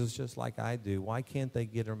know Jesus just like I do. Why can't they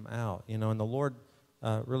get them out? You know, and the Lord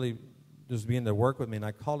really just began to work with me, and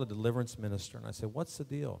I called a deliverance minister, and I said, what's the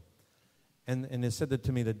deal? And it said that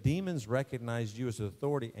to me, the demons recognized you as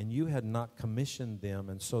authority, and you had not commissioned them,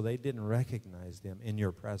 and so they didn't recognize them in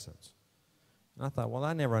your presence. And I thought, well,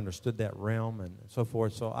 I never understood that realm and so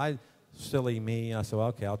forth. So silly me, I said, well,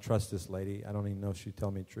 okay, I'll trust this lady. I don't even know if she'd tell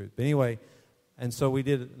me the truth. But anyway, and so we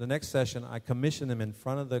did the next session. I commissioned them in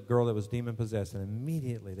front of the girl that was demon-possessed, and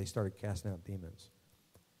immediately they started casting out demons.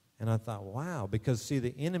 And I thought, wow, because, see,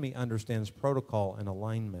 the enemy understands protocol and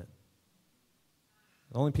alignment.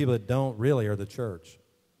 The only people that don't really are the church.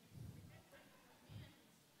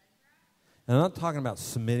 And I'm not talking about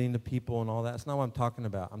submitting to people and all that. That's not what I'm talking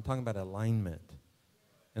about. I'm talking about alignment.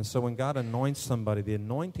 And so when God anoints somebody, the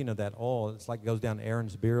anointing of that oil, it's like it goes down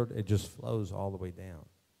Aaron's beard. It just flows all the way down.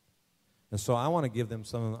 And so I want to give them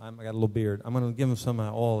some. I got a little beard. I'm going to give them some of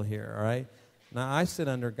my oil here, all right? Now, I sit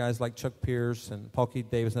under guys like Chuck Pierce and Paul Keith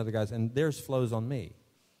Davis and other guys, and theirs flows on me.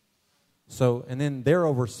 So, and then they're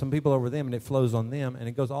over, some people over them, and it flows on them, and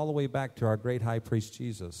it goes all the way back to our great high priest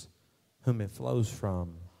Jesus, whom it flows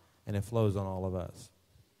from, and it flows on all of us.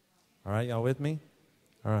 All right, y'all with me?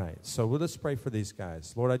 All right, so let's pray for these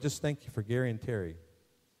guys. Lord, I just thank you for Gary and Terry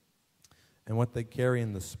and what they carry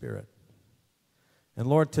in the Spirit. And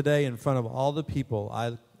Lord, today in front of all the people,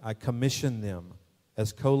 I commission them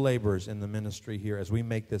as co-laborers in the ministry here as we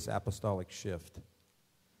make this apostolic shift.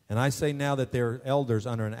 And I say now that they're elders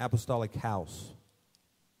under an apostolic house.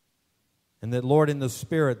 And that, Lord, in the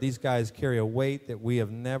Spirit, these guys carry a weight that we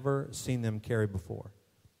have never seen them carry before.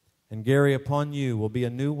 And Gary, upon you will be a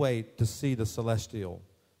new weight to see the celestial,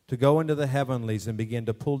 to go into the heavenlies and begin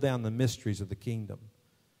to pull down the mysteries of the kingdom.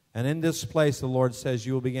 And in this place, the Lord says,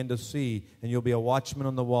 you will begin to see, and you'll be a watchman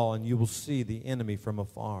on the wall, and you will see the enemy from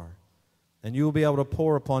afar. And you will be able to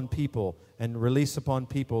pour upon people and release upon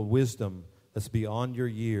people wisdom that's beyond your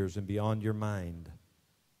years and beyond your mind.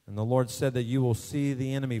 And the Lord said that you will see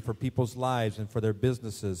the enemy for people's lives and for their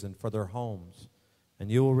businesses and for their homes.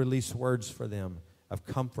 And you will release words for them of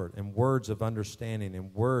comfort and words of understanding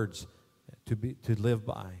and words to live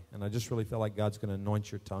by. And I just really feel like God's going to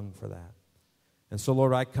anoint your tongue for that. And so,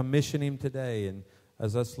 Lord, I commission him today. And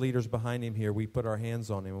as us leaders behind him here, we put our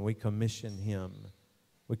hands on him and we commission him.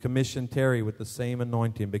 We commission Terry with the same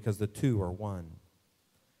anointing because the two are one.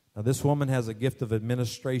 Now, this woman has a gift of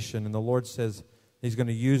administration, and the Lord says he's going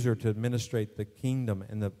to use her to administrate the kingdom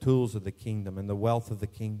and the tools of the kingdom and the wealth of the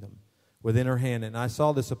kingdom within her hand. And I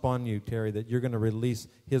saw this upon you, Terry, that you're going to release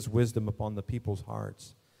his wisdom upon the people's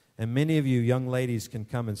hearts. And many of you young ladies can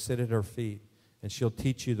come and sit at her feet, and she'll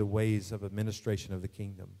teach you the ways of administration of the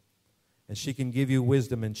kingdom. And she can give you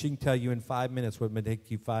wisdom, and she can tell you in 5 minutes what would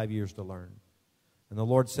take you 5 years to learn. And the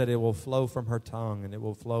Lord said it will flow from her tongue, and it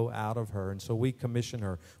will flow out of her. And so we commission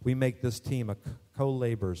her. We make this team a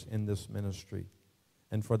co-laborers in this ministry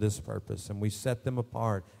and for this purpose. And we set them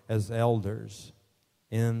apart as elders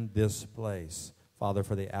in this place, Father,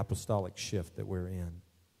 for the apostolic shift that we're in.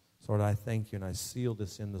 So, Lord, I thank you, and I seal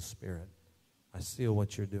this in the Spirit. I seal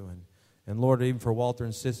what you're doing. And, Lord, even for Walter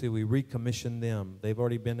and Sissy, we recommission them. They've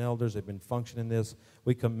already been elders. They've been functioning this.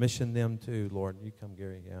 We commission them too, Lord. You come,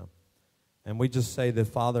 Gary, yeah. And we just say that,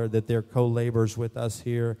 Father, that they're co-laborers with us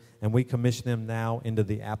here, and we commission them now into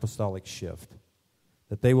the apostolic shift.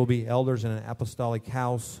 That they will be elders in an apostolic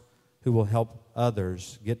house, who will help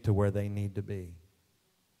others get to where they need to be.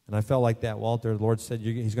 And I felt like that, Walter. The Lord said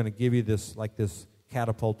He's going to give you this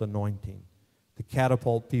catapult anointing to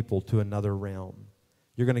catapult people to another realm.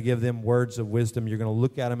 You're going to give them words of wisdom. You're going to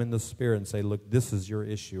look at them in the Spirit and say, look, this is your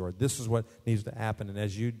issue, or this is what needs to happen. And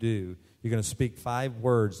as you do, you're going to speak 5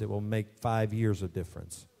 words that will make 5 years of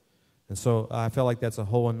difference. And so I felt like that's a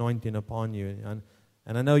whole anointing upon you.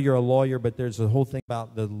 And I know you're a lawyer, but there's a whole thing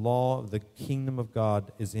about the law of the kingdom of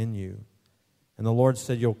God is in you. And the Lord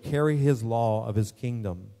said you'll carry His law of His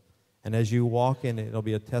kingdom. And as you walk in it, it'll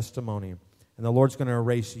be a testimony. And the Lord's going to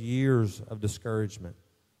erase years of discouragement.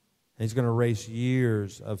 And He's going to erase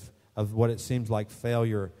years of what it seems like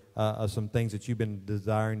failure, of some things that you've been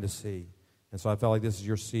desiring to see. And so I felt like this is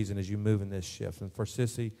your season as you move in this shift. And for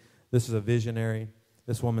Sissy, this is a visionary.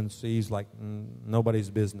 This woman sees like nobody's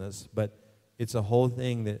business. But it's a whole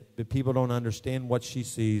thing that people don't understand what she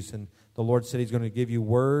sees. And the Lord said He's going to give you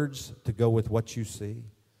words to go with what you see.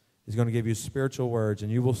 He's going to give you spiritual words.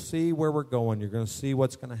 And you will see where we're going. You're going to see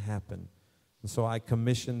what's going to happen. And so I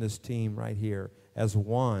commission this team right here as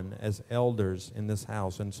one, as elders in this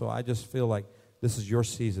house. And so I just feel like this is your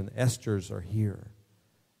season. Esther's are here.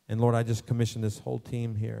 And Lord, I just commission this whole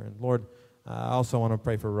team here. And Lord, I also want to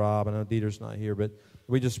pray for Rob. I know Dieter's not here, but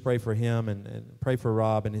we just pray for him and pray for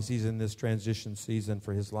Rob. And as he's in this transition season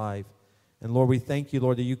for his life. And Lord, we thank you,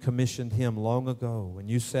 Lord, that you commissioned him long ago. And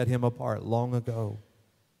you set him apart long ago.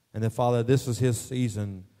 And that, Father, this is his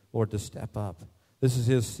season, Lord, to step up. This is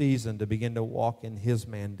his season to begin to walk in his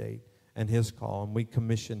mandate and his call. And we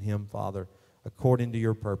commission him, Father, according to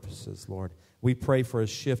your purposes, Lord. We pray for a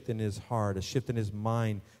shift in his heart, a shift in his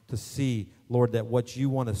mind to see, Lord, that what you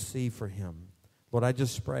want to see for him. Lord, I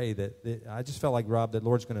just pray that I just felt like, Rob, that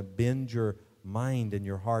Lord's going to bend your mind and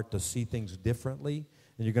your heart to see things differently.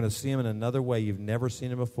 And you're going to see him in another way you've never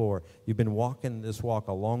seen him before. You've been walking this walk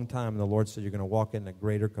a long time, and the Lord said you're going to walk in a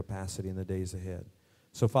greater capacity in the days ahead.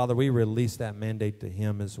 So, Father, we release that mandate to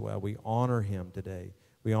him as well. We honor him today.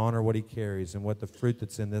 We honor what he carries and what the fruit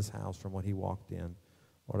that's in this house from what he walked in.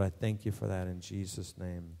 Lord, I thank you for that in Jesus'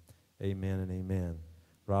 name. Amen and amen.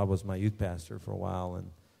 Rob was my youth pastor for a while,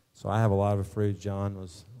 and so I have a lot of fruit. John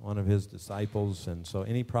was one of his disciples, and so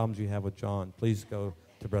any problems you have with John, please go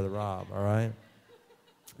to Brother Rob, all right?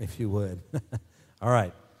 If you would. All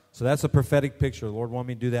right. So that's a prophetic picture. The Lord wanted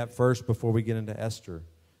me to do that first before we get into Esther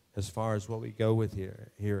as far as what we go with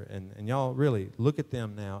here. And y'all really look at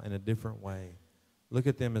them now in a different way. Look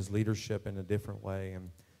at them as leadership in a different way. And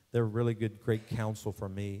they're really good, great counsel for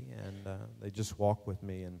me. And they just walk with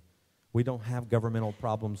me. And we don't have governmental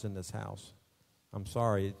problems in this house. I'm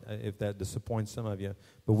sorry if that disappoints some of you.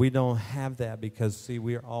 But we don't have that because, see,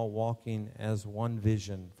 we are all walking as one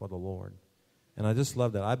vision for the Lord. And I just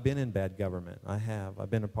love that. I've been in bad government. I have. I've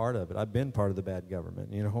been a part of it. I've been part of the bad government,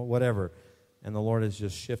 whatever. And the Lord has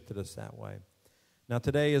just shifted us that way. Now,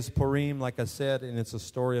 today is Purim, like I said, and it's a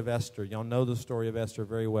story of Esther. Y'all know the story of Esther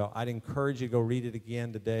very well. I'd encourage you to go read it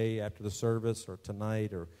again today after the service or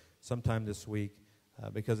tonight or sometime this week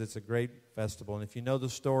because it's a great festival. And if you know the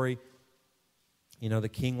story, the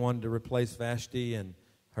king wanted to replace Vashti and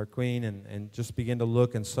her queen and just begin to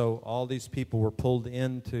look. And so all these people were pulled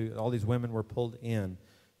into, all these women were pulled in.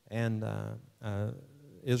 And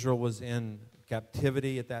Israel was in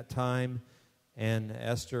captivity at that time. And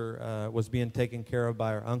Esther was being taken care of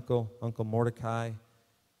by her uncle Mordecai,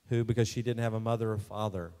 who, because she didn't have a mother or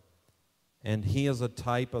father. And he is a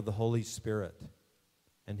type of the Holy Spirit.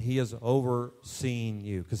 And he is overseeing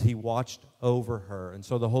you because he watched over her. And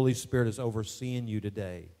so the Holy Spirit is overseeing you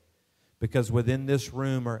today. Because within this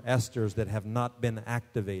room are Esthers that have not been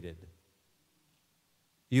activated.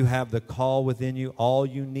 You have the call within you. All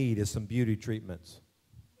you need is some beauty treatments.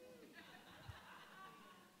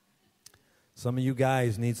 Some of you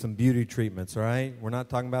guys need some beauty treatments, all right? We're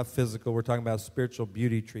not talking about physical. We're talking about spiritual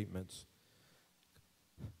beauty treatments.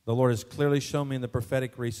 The Lord has clearly shown me in the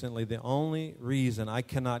prophetic recently, the only reason I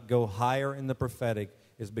cannot go higher in the prophetic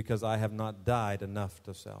is because I have not died enough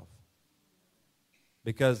to self.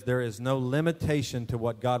 Because there is no limitation to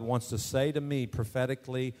what God wants to say to me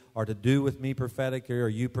prophetically or to do with me prophetically or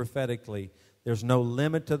you prophetically. There's no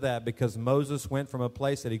limit to that because Moses went from a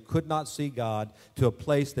place that he could not see God to a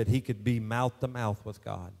place that he could be mouth to mouth with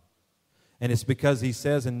God. And it's because he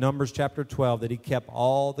says in Numbers chapter 12 that he kept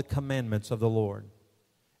all the commandments of the Lord.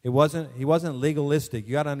 He wasn't legalistic.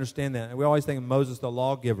 You got to understand that. We always think of Moses the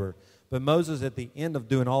lawgiver. But Moses, at the end of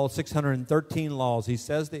doing all 613 laws, he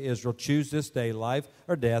says to Israel, choose this day life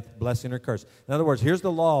or death, blessing or curse. In other words, here's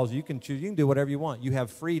the laws. You can choose. You can do whatever you want. You have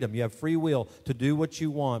freedom. You have free will to do what you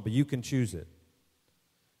want, but you can choose it.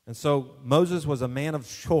 And so Moses was a man of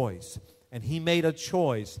choice. And he made a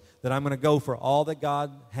choice that I'm going to go for all that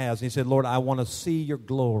God has. And he said, Lord, I want to see your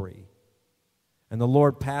glory. And the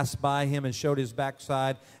Lord passed by him and showed his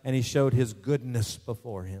backside, and he showed his goodness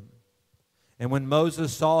before him. And when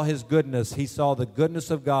Moses saw his goodness, he saw the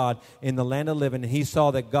goodness of God in the land of living, and he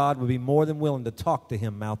saw that God would be more than willing to talk to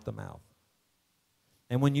him mouth to mouth.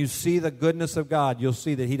 And when you see the goodness of God, you'll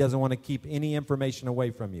see that he doesn't want to keep any information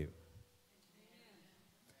away from you.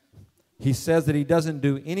 He says that he doesn't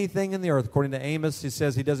do anything in the earth. According to Amos, he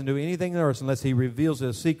says he doesn't do anything in the earth unless he reveals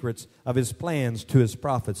the secrets of his plans to his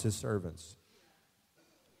prophets, his servants.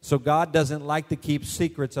 So God doesn't like to keep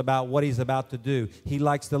secrets about what he's about to do. He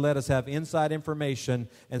likes to let us have inside information,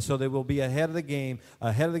 and so that we'll be ahead of the game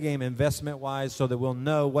investment-wise, so that we'll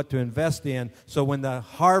know what to invest in. So when the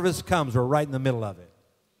harvest comes, we're right in the middle of it.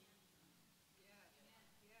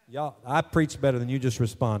 Y'all, I preached better than you just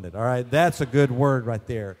responded. All right, that's a good word right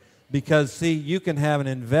there. Because, see, you can have an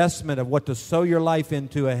investment of what to sow your life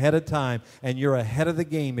into ahead of time, and you're ahead of the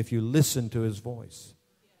game if you listen to his voice.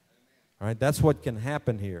 All right, that's what can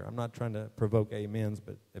happen here. I'm not trying to provoke amens,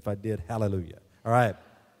 but if I did, hallelujah. All right.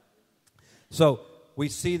 So we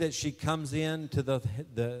see that she comes into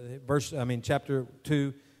the verse, chapter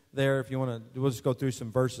 2 there. If you want to, we'll just go through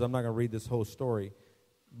some verses. I'm not going to read this whole story.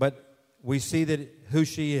 But we see that who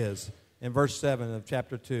she is in verse 7 of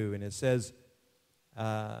chapter 2, and it says,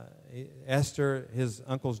 Esther, his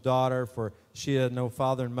uncle's daughter, for she had no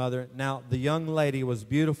father and mother. Now the young lady was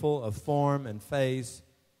beautiful of form and face,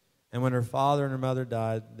 and when her father and her mother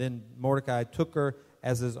died, then Mordecai took her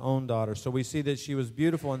as his own daughter. So we see that she was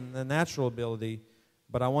beautiful in the natural ability,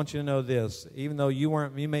 but I want you to know this: even though you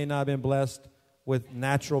may not have been blessed with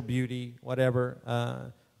natural beauty, whatever,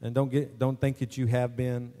 and don't think that you have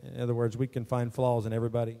been. In other words, we can find flaws in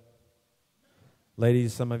everybody.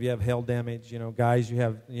 Ladies, some of you have hair damage. Guys, you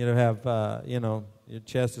have your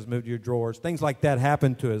chest has moved to your drawers. Things like that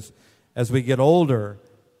happen to us as we get older.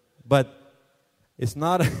 But it's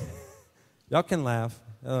not. Y'all can laugh.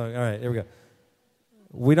 Oh, all right, here we go.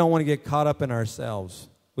 We don't want to get caught up in ourselves.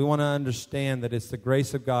 We want to understand that it's the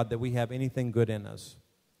grace of God that we have anything good in us.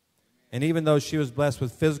 And even though she was blessed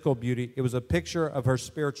with physical beauty, it was a picture of her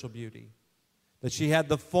spiritual beauty. That she had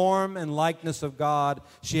the form and likeness of God.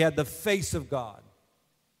 She had the face of God.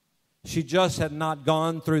 She just had not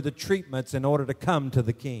gone through the treatments in order to come to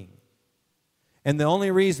the king. And the only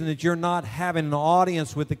reason that you're not having an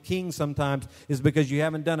audience with the king sometimes is because you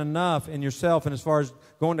haven't done enough in yourself, and as far as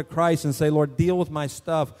going to Christ and say, Lord, deal with my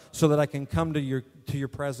stuff so that I can come to your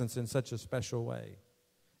presence in such a special way.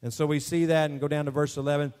 And so we see that and go down to verse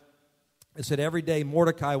 11. It said, every day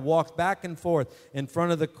Mordecai walked back and forth in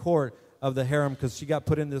front of the court of the harem, because she got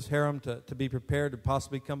put in this harem to be prepared to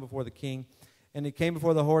possibly come before the king. And he came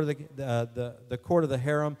before the court of the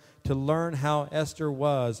harem to learn how Esther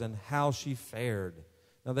was and how she fared.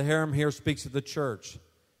 Now the harem here speaks of the church.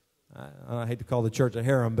 I hate to call the church a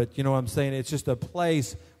harem, but you know what I'm saying? It's just a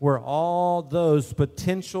place where all those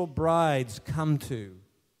potential brides come to.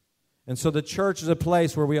 And so the church is a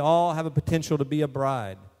place where we all have a potential to be a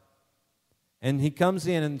bride. And he comes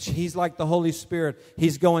in, and he's like the Holy Spirit.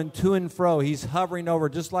 He's going to and fro. He's hovering over,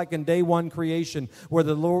 just like in day one creation, where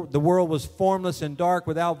the world was formless and dark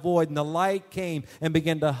without void, and the light came and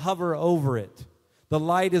began to hover over it. The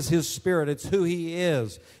light is his Spirit. It's who he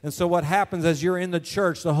is. And so what happens as you're in the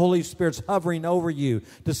church, the Holy Spirit's hovering over you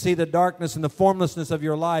to see the darkness and the formlessness of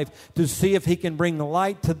your life, to see if he can bring the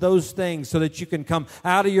light to those things so that you can come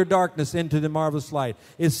out of your darkness into the marvelous light.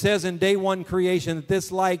 It says in day one creation that this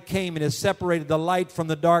light came and has separated the light from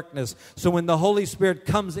the darkness. So when the Holy Spirit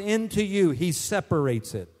comes into you, he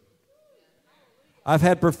separates it. I've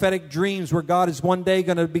had prophetic dreams where God is one day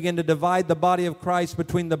going to begin to divide the body of Christ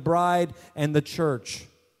between the bride and the church.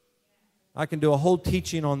 I can do a whole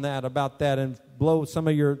teaching on that, about that, and blow some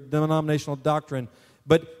of your denominational doctrine.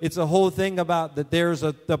 But it's a whole thing about that there's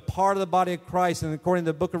the part of the body of Christ, and according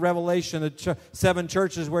to the book of Revelation, the 7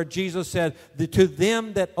 churches where Jesus said, to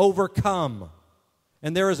them that overcome.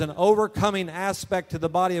 And there is an overcoming aspect to the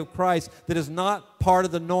body of Christ that is not part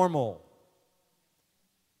of the normal.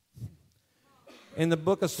 In the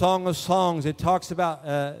book of Song of Songs, it talks about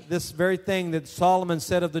this very thing that Solomon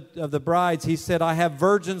said of the brides. He said, I have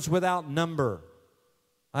virgins without number.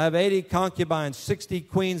 I have 80 concubines, 60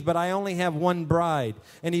 queens, but I only have one bride.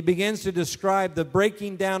 And he begins to describe the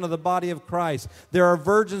breaking down of the body of Christ. There are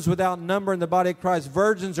virgins without number in the body of Christ.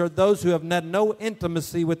 Virgins are those who have had no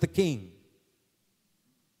intimacy with the king.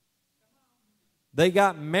 They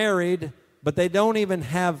got married, but they don't even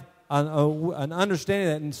have an understanding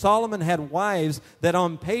that. And Solomon had wives that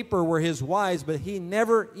on paper were his wives, but he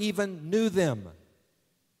never even knew them.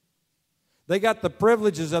 They got the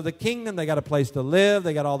privileges of the kingdom. They got a place to live.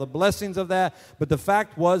 They got all the blessings of that. But the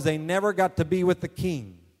fact was they never got to be with the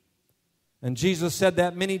king. And Jesus said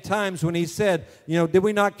that many times when he said, did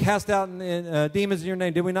we not cast out demons in your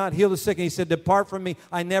name? Did we not heal the sick? And he said, depart from me.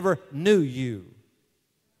 I never knew you.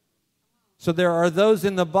 So there are those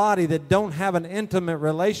in the body that don't have an intimate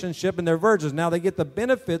relationship and they're virgins. Now they get the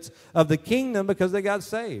benefits of the kingdom because they got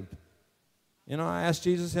saved. I asked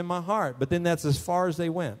Jesus in my heart, but then that's as far as they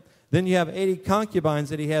went. Then you have 80 concubines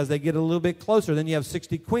that he has. They get a little bit closer. Then you have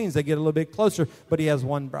 60 queens. They get a little bit closer, but he has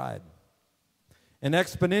one bride. And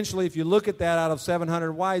exponentially, if you look at that, out of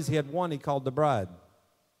 700 wives, he had one he called the bride.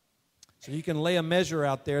 So you can lay a measure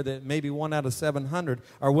out there that maybe 1 out of 700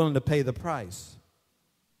 are willing to pay the price.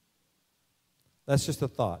 That's just a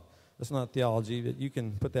thought. That's not theology, but you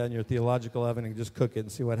can put that in your theological oven and just cook it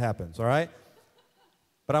and see what happens, all right?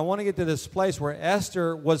 But I want to get to this place where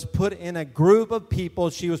Esther was put in a group of people.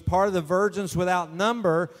 She was part of the virgins without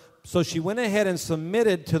number, so she went ahead and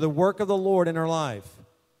submitted to the work of the Lord in her life.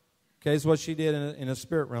 Okay, is what she did in a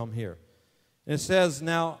spirit realm here. And it says,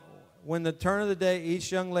 now, when the turn of the day,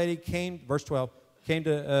 each young lady came, verse 12, came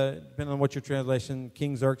to, depending on what your translation,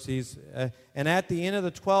 King Xerxes, and at the end of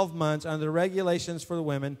the 12 months, under the regulations for the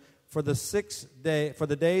women, for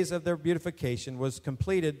the days of their beautification was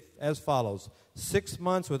completed as follows: 6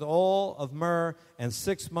 months with oil of myrrh and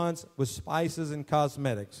 6 months with spices and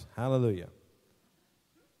cosmetics. Hallelujah.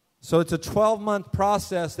 So it's a 12-month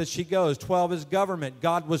process that she goes. 12 is government.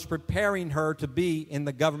 God was preparing her to be in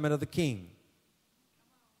the government of the king.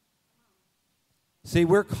 See,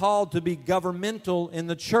 we're called to be governmental in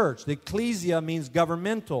the church. The ecclesia means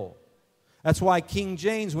governmental. That's why King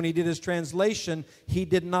James, when he did his translation, he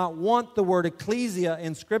did not want the word ecclesia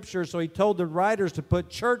in Scripture, so he told the writers to put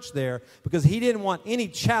church there because he didn't want any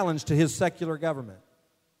challenge to his secular government.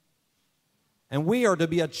 And we are to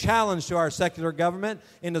be a challenge to our secular government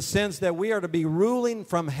in the sense that we are to be ruling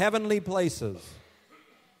from heavenly places.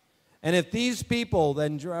 And if these people,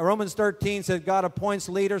 then Romans 13 said God appoints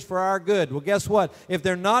leaders for our good. Well, guess what? If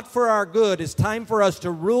they're not for our good, it's time for us to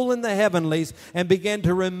rule in the heavenlies and begin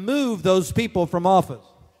to remove those people from office.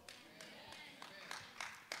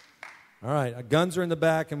 All right, guns are in the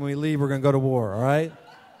back, and when we leave, we're going to go to war, all right?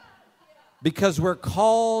 Because we're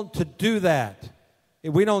called to do that.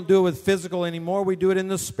 We don't do it with physical anymore. We do it in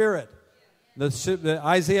the spirit.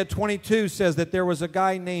 Isaiah 22 says that there was a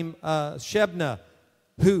guy named Shebna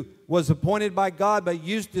who was appointed by God but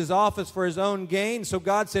used his office for his own gain. So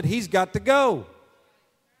God said, he's got to go.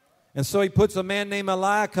 And so he puts a man named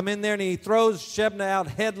Eliah come in there and he throws Shebna out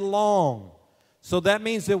headlong. So that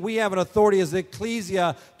means that we have an authority as the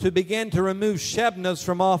ecclesia to begin to remove Shebnas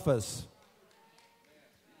from office.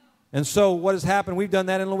 And so what has happened, we've done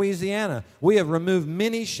that in Louisiana. We have removed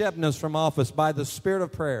many Shebnas from office by the spirit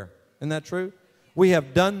of prayer. Isn't that true? We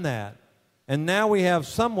have done that. And now we have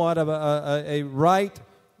somewhat of a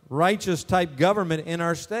righteous type government in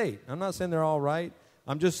our state. I'm not saying they're all right.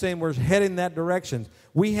 I'm just saying we're heading that direction.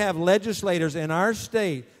 We have legislators in our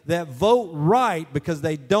state that vote right because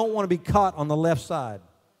they don't want to be caught on the left side.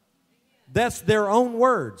 That's their own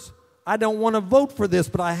words. I don't want to vote for this,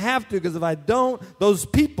 but I have to because if I don't, those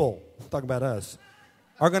people, talk about us,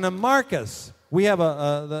 are going to mark us. We have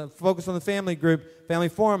the Focus on the Family group, Family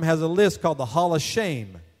Forum has a list called the Hall of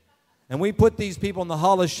Shame. And we put these people in the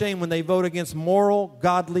Hall of Shame when they vote against moral,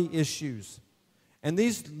 godly issues. And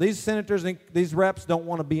these senators and these reps don't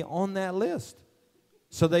want to be on that list.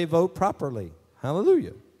 So they vote properly.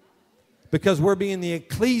 Hallelujah. Because we're being the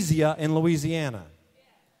ecclesia in Louisiana.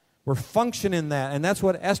 We're functioning that. And that's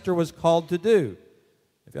what Esther was called to do.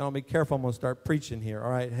 If y'all don't be careful, I'm going to start preaching here.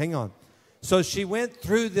 All right, hang on. So she went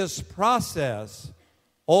through this process.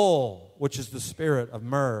 Oil, which is the spirit of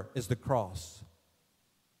myrrh, is the cross.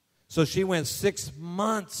 So she went 6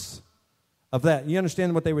 months of that. You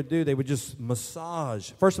understand what they would do? They would just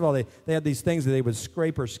massage. First of all, they had these things that they would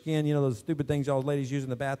scrape her skin. You know, those stupid things y'all ladies use in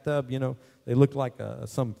the bathtub. You know, they look like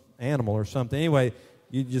some animal or something. Anyway,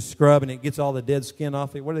 you just scrub and it gets all the dead skin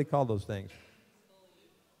off it. What do they call those things?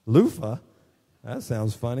 Loofah? That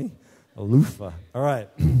sounds funny. A loofah. All right.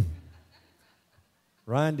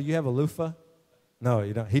 Ryan, do you have a loofah? No,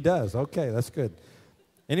 you don't. He does. Okay, that's good.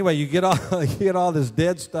 Anyway, you get all this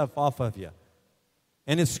dead stuff off of you.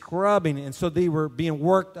 And it's scrubbing. And so they were being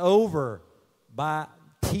worked over by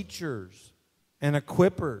teachers and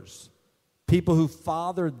equippers, people who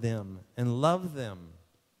fathered them and loved them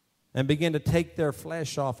and began to take their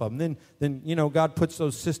flesh off of them. Then you know, God puts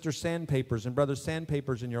those sister sandpapers and brother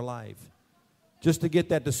sandpapers in your life just to get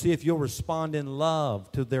that, to see if you'll respond in love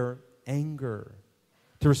to their anger,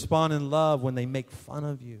 to respond in love when they make fun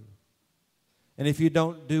of you. And if you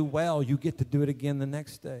don't do well, you get to do it again the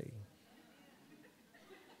next day.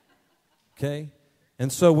 Okay?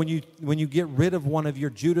 And so when you get rid of one of your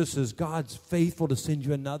Judases, God's faithful to send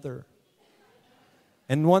you another.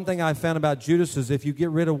 And one thing I found about Judas is if you get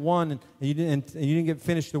rid of one and you didn't get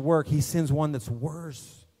finished the work, he sends one that's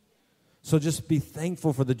worse. So just be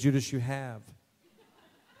thankful for the Judas you have.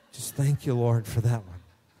 Just thank you, Lord, for that one.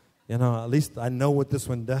 You know, at least I know what this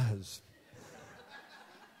one does.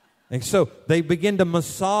 And so they begin to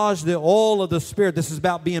massage the oil of the Spirit. This is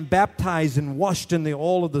about being baptized and washed in the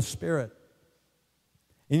oil of the Spirit.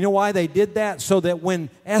 And you know why they did that? So that when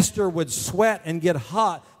Esther would sweat and get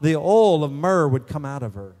hot, the oil of myrrh would come out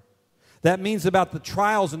of her. That means about the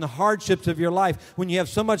trials and the hardships of your life. When you have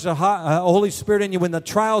so much Holy Spirit in you, when the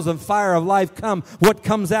trials and fire of life come, what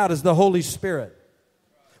comes out is the Holy Spirit.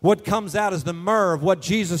 What comes out is the myrrh of what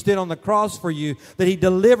Jesus did on the cross for you, that He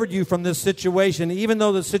delivered you from this situation, even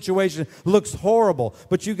though the situation looks horrible.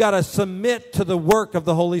 But you got to submit to the work of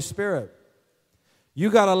the Holy Spirit. You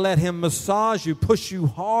got to let Him massage you, push you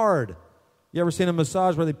hard. You ever seen a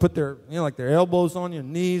massage where they put their, like their elbows on your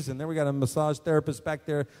knees, and then we got a massage therapist back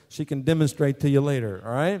there. She can demonstrate to you later,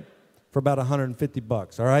 all right? For about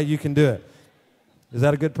 $150, all right? You can do it. Is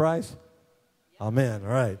that a good price? Amen,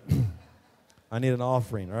 all right. I need an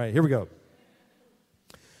offering. All right, here we go.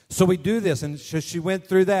 So we do this, and she went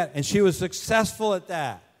through that, and she was successful at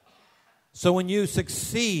that. So when you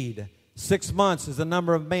succeed, 6 months is the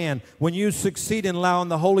number of man. When you succeed in allowing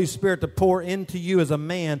the Holy Spirit to pour into you as a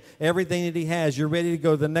man everything that He has, you're ready to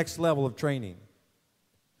go to the next level of training.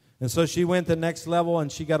 And so she went to the next level, and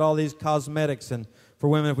she got all these cosmetics. And for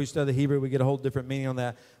women, if we study Hebrew, we get a whole different meaning on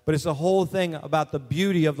that. But it's a whole thing about the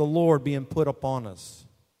beauty of the Lord being put upon us.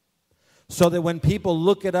 So that when people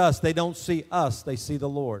look at us, they don't see us, they see the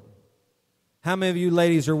Lord. How many of you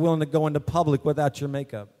ladies are willing to go into public without your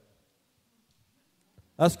makeup?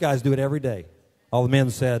 Us guys do it every day. All the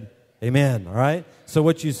men said, amen, all right? So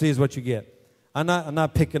what you see is what you get. I'm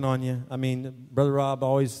not picking on you. I mean, Brother Rob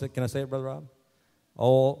always, can I say it, Brother Rob?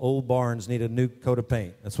 All old barns need a new coat of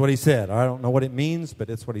paint. That's what he said. I don't know what it means, but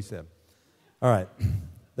it's what he said. All right.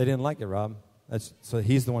 They didn't like it, Rob. So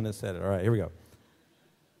he's the one that said it. All right, here we go.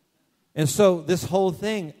 And so this whole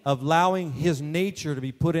thing of allowing His nature to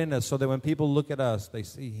be put in us so that when people look at us, they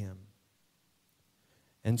see Him.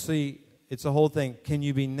 And see, it's a whole thing. Can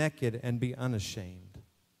you be naked and be unashamed?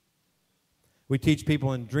 We teach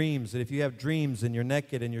people in dreams that if you have dreams and you're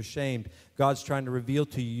naked and you're shamed, God's trying to reveal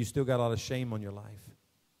to you, you still got a lot of shame on your life.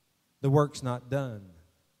 The work's not done.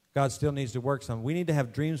 God still needs to work some. We need to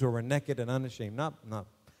have dreams where we're naked and unashamed. Not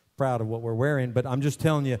proud of what we're wearing, but I'm just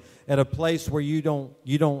telling you, at a place where you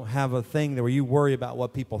don't have a thing where you worry about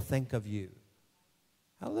what people think of you.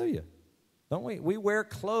 Hallelujah. Don't we? We wear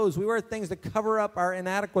clothes. We wear things to cover up our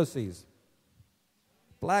inadequacies.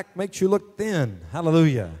 Black makes you look thin.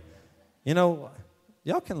 Hallelujah. You know,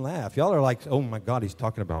 y'all can laugh. Y'all are like, oh my God, he's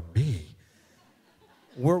talking about me.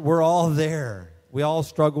 We're all there. We all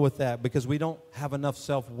struggle with that because we don't have enough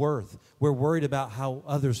self-worth. We're worried about how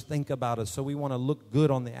others think about us, so we want to look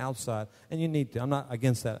good on the outside. And you need to. I'm not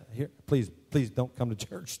against that. Here, please don't come to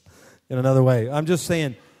church in another way. I'm just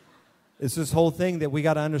saying it's this whole thing that we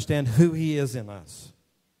got to understand who He is in us.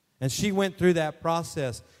 And she went through that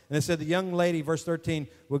process. And it said the young lady, verse 13,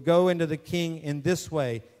 would go into the king in this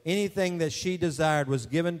way. Anything that she desired was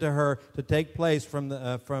given to her to take place from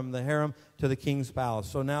the harem to the king's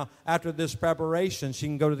palace. So now, after this preparation, she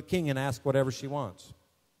can go to the king and ask whatever she wants.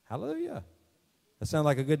 Hallelujah. That sounds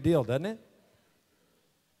like a good deal, doesn't it?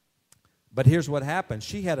 But here's what happened.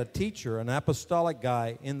 She had a teacher, an apostolic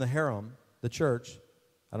guy in the harem, the church.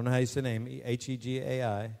 I don't know how you say his name,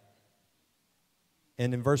 Hegai.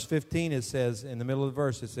 And in verse 15 it says, in the middle of the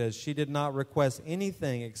verse, it says, she did not request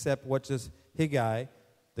anything except what this Hegai,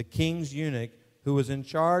 the king's eunuch, who was in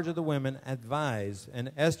charge of the women, advised.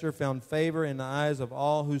 And Esther found favor in the eyes of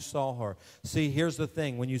all who saw her. See, here's the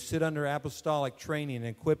thing. When you sit under apostolic training and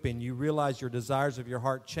equipping, you realize your desires of your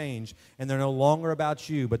heart change. And they're no longer about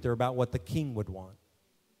you, but they're about what the king would want.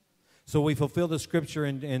 So we fulfill the scripture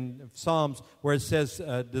in Psalms where it says,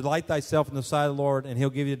 delight thyself in the sight of the Lord, and He'll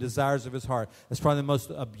give you the desires of His heart. That's probably the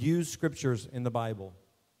most abused scriptures in the Bible.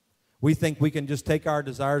 We think we can just take our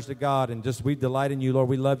desires to God and just, we delight in you, Lord,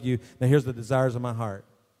 we love you. Now here's the desires of my heart.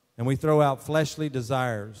 And we throw out fleshly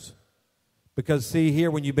desires. Because see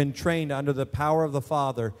here, when you've been trained under the power of the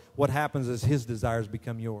Father, what happens is His desires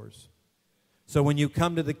become yours. So when you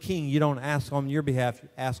come to the king, you don't ask on your behalf, you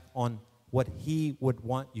ask on what He would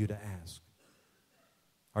want you to ask.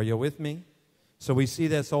 Are you with me? So we see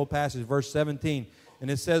this whole passage, verse 17. And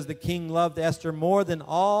it says the king loved Esther more than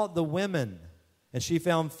all the women. And she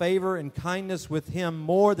found favor and kindness with him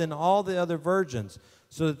more than all the other virgins,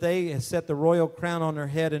 so that they set the royal crown on her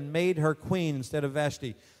head and made her queen instead of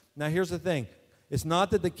Vashti. Now here's the thing. It's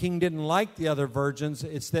not that the king didn't like the other virgins.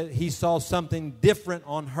 It's that he saw something different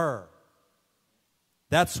on her.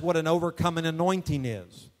 That's what an overcoming anointing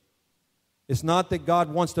is. It's not that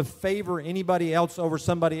God wants to favor anybody else over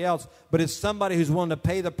somebody else, but it's somebody who's willing to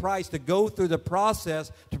pay the price to go through the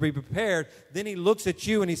process to be prepared. Then he looks at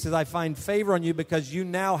you and he says, I find favor on you because you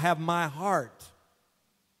now have my heart.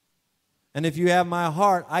 And if you have my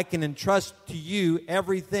heart, I can entrust to you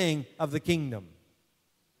everything of the kingdom.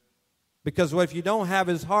 Because if you don't have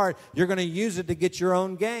his heart, you're going to use it to get your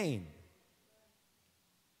own gain.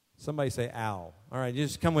 Somebody say, ow. All right,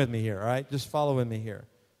 just come with me here, all right? Just follow with me here.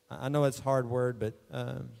 I know it's a hard word, but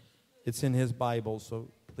it's in his Bible,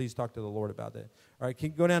 so please talk to the Lord about that. All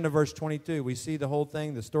right, go down to verse 22. We see the whole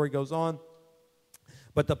thing. The story goes on.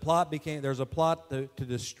 But the plot there's a plot to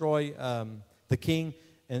destroy the king.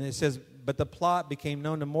 And it says, but the plot became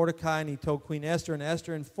known to Mordecai, and he told Queen Esther, and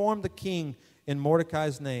Esther informed the king in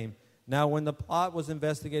Mordecai's name. Now, when the plot was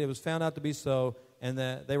investigated, it was found out to be so, and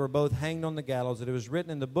that they were both hanged on the gallows, that it was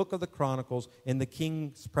written in the book of the Chronicles in the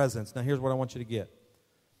king's presence. Now, here's what I want you to get.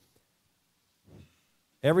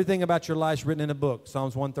 Everything about your life is written in a book,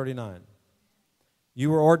 Psalms 139.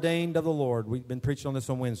 You were ordained of the Lord. We've been preaching on this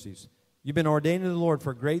on Wednesdays. You've been ordained of the Lord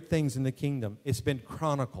for great things in the kingdom. It's been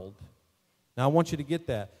chronicled. Now, I want you to get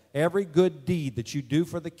that. Every good deed that you do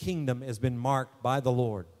for the kingdom has been marked by the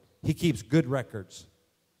Lord. He keeps good records.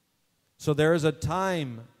 So there is a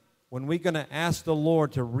time when we're going to ask the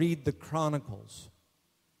Lord to read the Chronicles.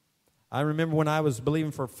 I remember when I was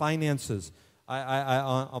believing for finances,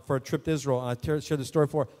 for a trip to Israel, and I shared the story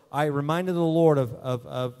before, I reminded the Lord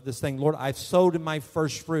of this thing. Lord, I've sowed in my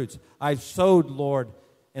first fruits. I've sowed, Lord.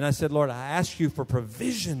 And I said, Lord, I ask you for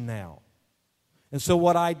provision now. And so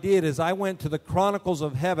what I did is I went to the Chronicles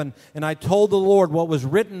of Heaven and I told the Lord what was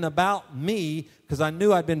written about me because I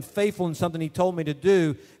knew I'd been faithful in something He told me to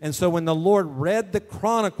do. And so when the Lord read the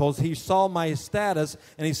Chronicles, He saw my status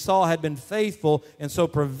and He saw I had been faithful. And so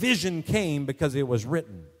provision came because it was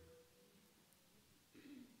written.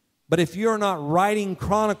 But if you're not writing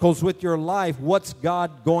Chronicles with your life, what's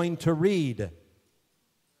God going to read?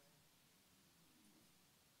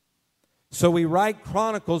 So we write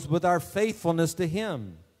Chronicles with our faithfulness to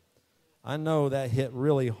Him. I know that hit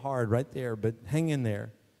really hard right there, but hang in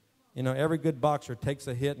there. You know, every good boxer takes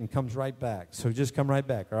a hit and comes right back. So just come right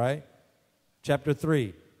back, all right? Chapter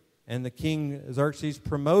 3. And the king Xerxes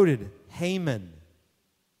promoted Haman.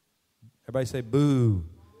 Everybody say boo.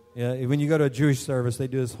 Yeah, when you go to a Jewish service, they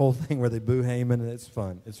do this whole thing where they boo Haman, and it's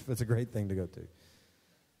fun. It's a great thing to go to.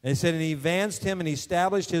 And he said, and he advanced him and he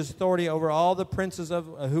established his authority over all the princes of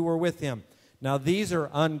who were with him. Now, these are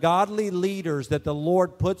ungodly leaders that the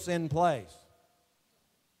Lord puts in place.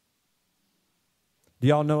 Do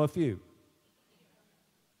y'all know a few?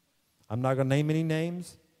 I'm not going to name any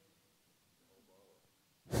names.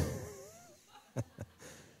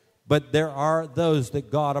 But there are those that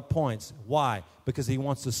God appoints. Why? Because He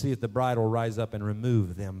wants to see if the bride will rise up and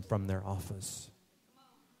remove them from their office.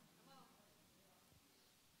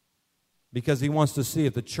 Because He wants to see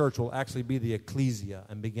if the church will actually be the ecclesia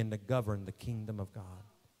and begin to govern the kingdom of God.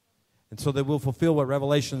 And so that we'll fulfill what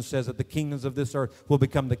Revelation says, that the kingdoms of this earth will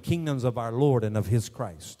become the kingdoms of our Lord and of His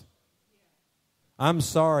Christ. I'm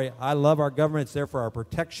sorry, I love our government. It's there for our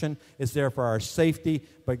protection. It's there for our safety.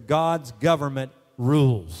 But God's government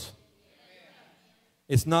rules.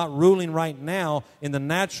 It's not ruling right now in the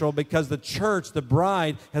natural because the church, the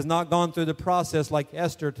bride, has not gone through the process like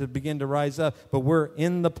Esther to begin to rise up. But we're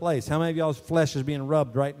in the place. How many of y'all's flesh is being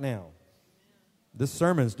rubbed right now? This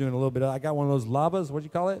sermon's doing a little bit. I got one of those lavas. What do you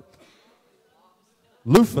call it?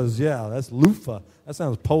 Loofahs, yeah. That's loofah. That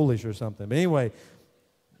sounds Polish or something. But anyway,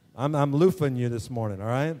 I'm loofahing you this morning, all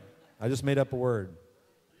right? I just made up a word.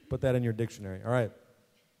 Put that in your dictionary, all right?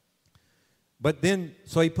 But then,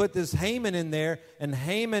 so he put this Haman in there, and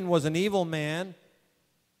Haman was an evil man.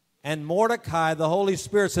 And Mordecai, the Holy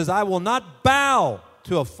Spirit, says, I will not bow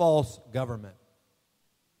to a false government.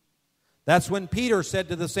 That's when Peter said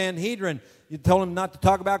to the Sanhedrin, you told him not to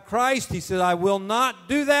talk about Christ. He said, I will not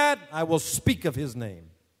do that. I will speak of His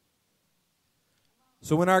name.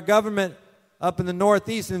 So when our government up in the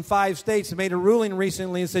Northeast in 5 states made a ruling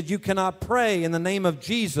recently and said, you cannot pray in the name of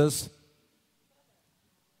Jesus,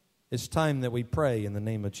 it's time that we pray in the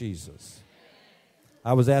name of Jesus.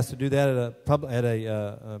 I was asked to do that at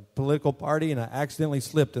a political party, and I accidentally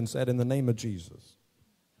slipped and said, in the name of Jesus.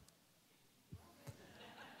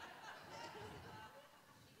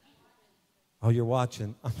 Oh, you're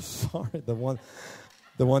watching. I'm sorry.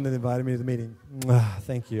 The The one that invited me to the meeting.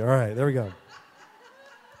 Thank you. All right, there we go.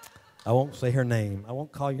 I won't say her name. I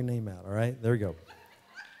won't call your name out, all right? There we go.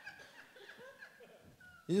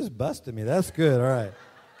 You just busted me. That's good. All right.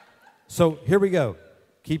 So here we go.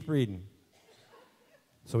 Keep reading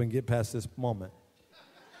so we can get past this moment.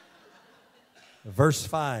 Verse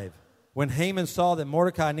 5. When Haman saw that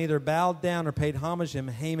Mordecai neither bowed down or paid homage to him,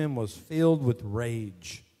 Haman was filled with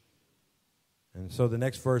rage. And so the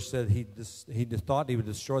next verse said he thought he would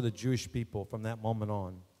destroy the Jewish people from that moment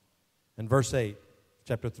on. And verse 8,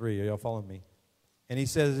 chapter 3, are y'all following me? And he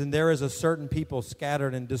says, and there is a certain people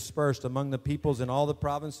scattered and dispersed among the peoples in all the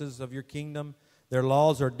provinces of your kingdom. Their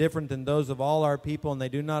laws are different than those of all our people, and they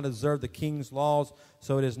do not observe the king's laws,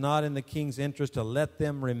 so it is not in the king's interest to let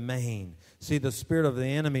them remain. See, the spirit of the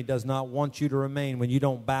enemy does not want you to remain when you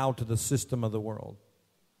don't bow to the system of the world.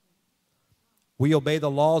 We obey the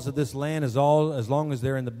laws of this land as long as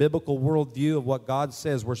they're in the biblical worldview of what God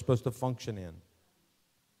says we're supposed to function in.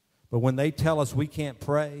 But when they tell us we can't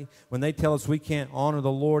pray, when they tell us we can't honor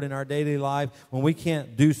the Lord in our daily life, when we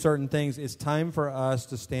can't do certain things, it's time for us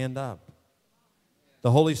to stand up. The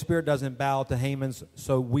Holy Spirit doesn't bow to Haman's,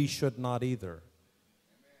 so we should not either.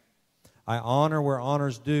 I honor where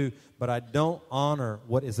honor's due, but I don't honor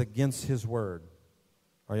what is against His word.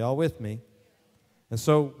 Are y'all with me? And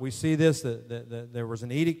so we see this, that there was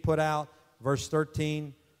an edict put out, verse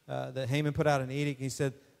 13, that Haman put out an edict. He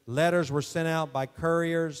said, letters were sent out by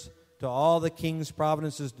couriers to all the king's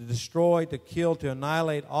provinces to destroy, to kill, to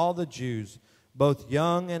annihilate all the Jews, both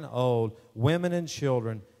young and old, women and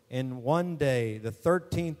children, in one day, the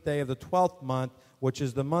 13th day of the 12th month, which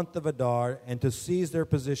is the month of Adar, and to seize their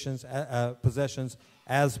possessions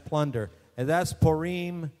as plunder. And that's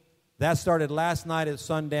Purim. That started last night at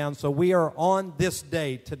sundown, so we are on this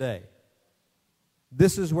day today.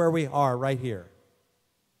 This is where we are right here.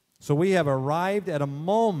 So we have arrived at a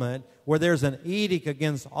moment where there's an edict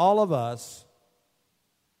against all of us,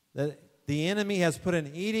 that the enemy has put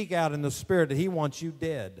an edict out in the spirit that he wants you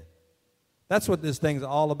dead. That's what this thing's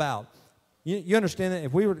all about. You understand that?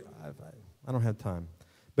 If we were, I don't have time,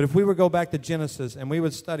 but if we were to go back to Genesis and we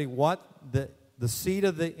would study what the seed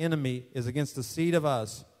of the enemy is against the seed of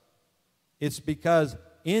us, it's because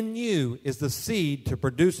in you is the seed to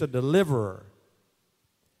produce a deliverer.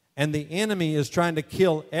 And the enemy is trying to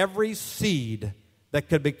kill every seed that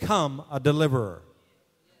could become a deliverer.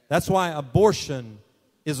 That's why abortion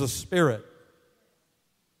is a spirit.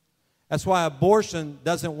 That's why abortion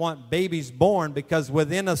doesn't want babies born, because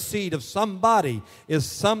within a seed of somebody is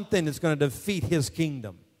something that's going to defeat his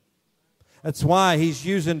kingdom. That's why he's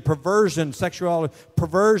using perversion, sexual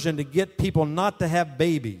perversion, to get people not to have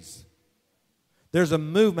babies. There's a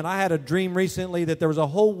movement. I had a dream recently that there was a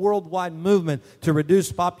whole worldwide movement to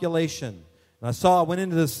reduce population. And I went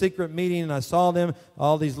into the secret meeting and I saw them,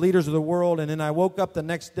 all these leaders of the world, and then I woke up the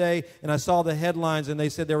next day and I saw the headlines and they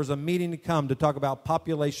said there was a meeting to come to talk about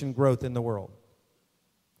population growth in the world.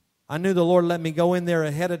 I knew the Lord let me go in there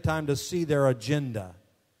ahead of time to see their agenda.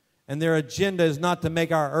 And their agenda is not to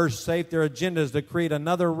make our earth safe. Their agenda is to create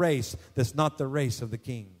another race that's not the race of the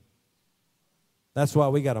King. That's why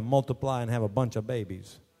we got to multiply and have a bunch of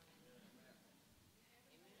babies.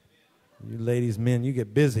 You ladies, men, you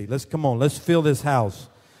get busy. Let's fill this house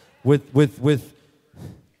with.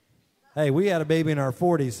 Hey, we had a baby in our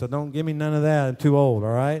 40s, so don't give me none of that. I'm too old,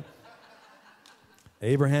 all right?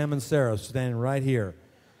 Abraham and Sarah standing right here.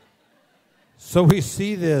 So we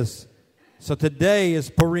see this. So today is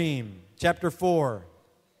Purim, chapter 4,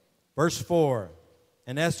 verse 4.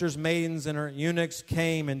 And Esther's maidens and her eunuchs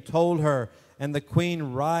came and told her, and the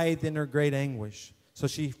queen writhed in her great anguish. So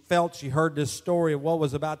she heard this story of what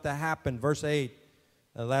was about to happen. Verse 8,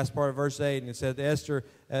 the last part of verse 8, and it said, Esther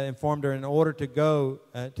informed her in order to go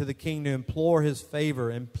to the king to implore his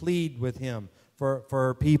favor and plead with him for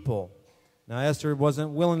her people. Now Esther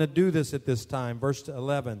wasn't willing to do this at this time. Verse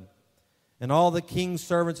 11, and all the king's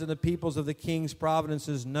servants and the peoples of the king's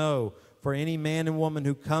provinces know, for any man and woman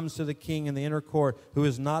who comes to the king in the inner court who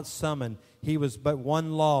is not summoned, he was but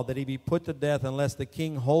one law, that he be put to death unless the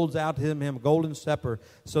king holds out to him a golden scepter,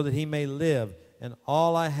 so that he may live. And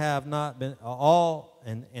I have not been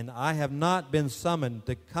summoned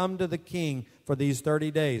to come to the king for these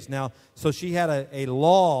 30 days. Now, so she had a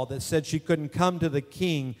law that said she couldn't come to the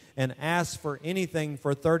king and ask for anything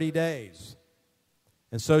for 30 days.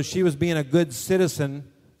 And so she was being a good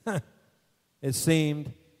citizen, it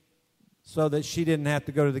seemed, so that she didn't have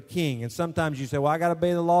to go to the king. And sometimes you say, well, I got to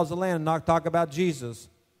obey the laws of the land and not talk about Jesus.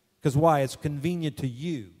 Because why? It's convenient to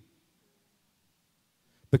you.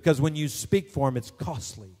 Because when you speak for him, it's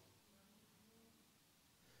costly.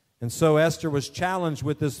 And so Esther was challenged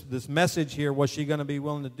with this message here. Was she going to be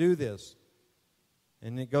willing to do this?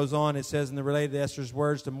 And it goes on, it says in the related to Esther's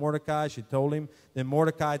words to Mordecai, she told him. Then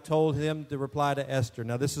Mordecai told him to reply to Esther.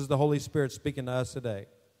 Now this is the Holy Spirit speaking to us today.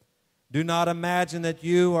 Do not imagine that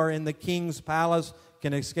you are in the king's palace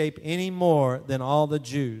can escape any more than all the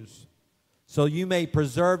Jews. So you may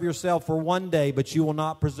preserve yourself for one day, but you will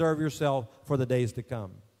not preserve yourself for the days to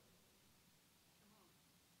come.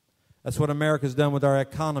 That's what America's done with our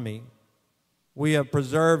economy. We have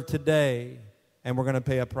preserved today, and we're going to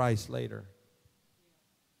pay a price later.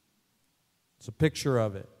 It's a picture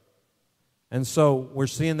of it. And so we're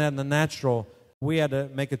seeing that in the natural. We had to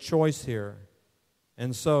make a choice here.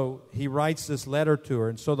 And so he writes this letter to her.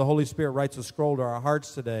 And so the Holy Spirit writes a scroll to our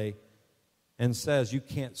hearts today and says, you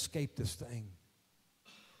can't escape this thing.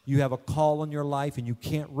 You have a call in your life, and you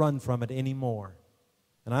can't run from it anymore.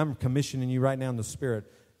 And I'm commissioning you right now in the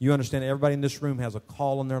Spirit. You understand everybody in this room has a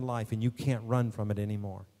call in their life, and you can't run from it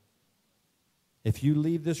anymore. If you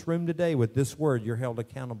leave this room today with this word, you're held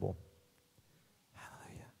accountable.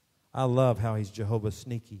 Hallelujah. I love how he's Jehovah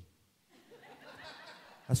Sneaky.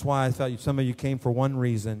 That's why I thought some of you came for one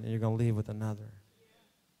reason, and you're going to leave with another.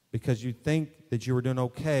 Because you think that you were doing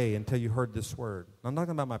okay until you heard this word. I'm not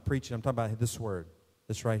talking about my preaching. I'm talking about this word.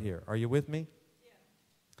 This right here. Are you with me? Yeah.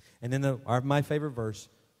 And then my favorite verse,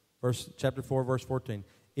 chapter 4, verse 14.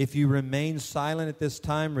 If you remain silent at this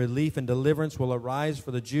time, relief and deliverance will arise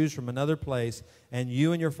for the Jews from another place, and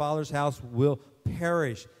you and your father's house will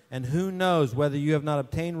perish. And who knows whether you have not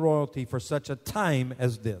obtained royalty for such a time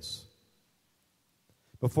as this.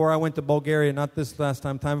 Before I went to Bulgaria, not this last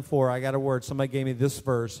time before, I got a word. Somebody gave me this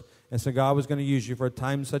verse and said God was going to use you for a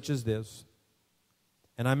time such as this.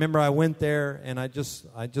 And I remember I went there, and I was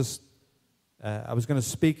going to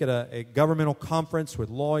speak at a governmental conference with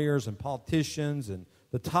lawyers and politicians and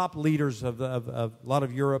the top leaders of a lot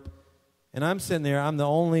of Europe. And I'm sitting there. I'm the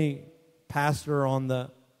only pastor on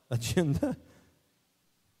the agenda,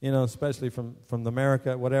 especially from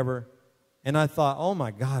America, whatever. And I thought, oh, my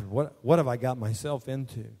God, what have I got myself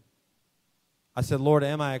into? I said, Lord,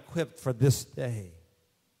 am I equipped for this day?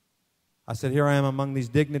 I said, here I am among these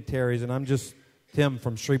dignitaries, and I'm just Tim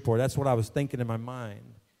from Shreveport. That's what I was thinking in my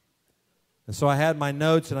mind. And so I had my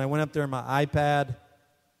notes, and I went up there on my iPad.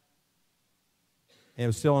 And it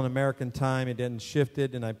was still on American time. It didn't shift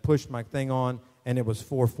it, and I pushed my thing on, and it was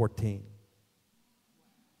 4:14.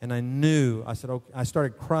 And I knew, I said, okay, I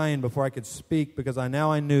started crying before I could speak because I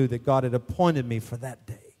knew that God had appointed me for that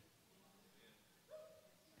day.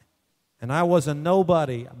 And I was a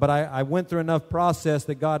nobody, but I went through enough process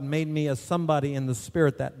that God made me a somebody in the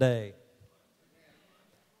Spirit that day.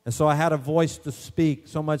 And so I had a voice to speak,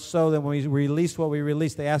 so much so that when we released what we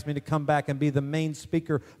released, they asked me to come back and be the main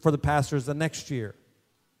speaker for the pastors the next year.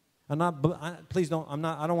 I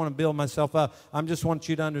don't want to build myself up. I just want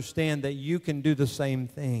you to understand that you can do the same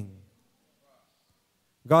thing.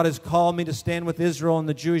 God has called me to stand with Israel and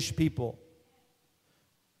the Jewish people.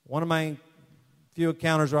 One of my few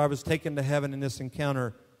encounters where I was taken to heaven in this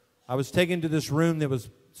encounter, I was taken to this room that was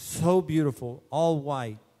so beautiful, all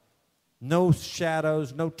white. No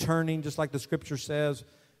shadows, no turning, just like the Scripture says.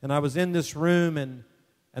 And I was in this room, and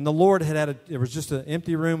the Lord it was just an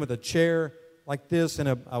empty room with a chair like this and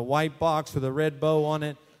a white box with a red bow on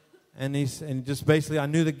it. And just basically, I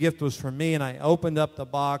knew the gift was for me, and I opened up the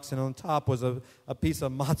box, and on top was a piece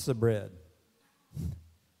of matzah bread.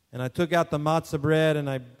 And I took out the matzah bread,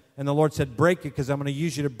 and the Lord said, break it, because I'm going to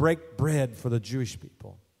use you to break bread for the Jewish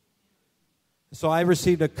people. So I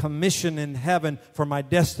received a commission in heaven for my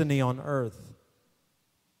destiny on earth.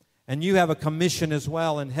 And you have a commission as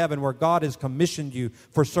well in heaven where God has commissioned you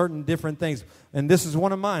for certain different things. And this is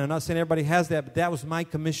one of mine. I'm not saying everybody has that, but that was my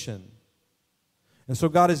commission. And so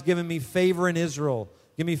God has given me favor in Israel.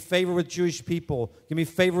 Give me favor with Jewish people. Give me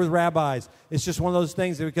favor with rabbis. It's just one of those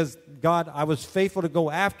things that because God, I was faithful to go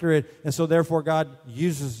after it, and so therefore God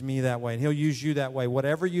uses me that way, and He'll use you that way.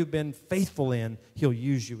 Whatever you've been faithful in, He'll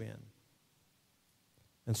use you in.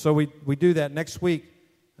 And so we do that next week,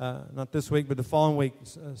 not this week, but the following week.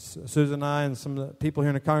 Susan and I and some of the people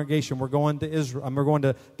here in the congregation, we're going to Israel. We're going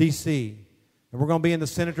to D.C., and we're going to be in the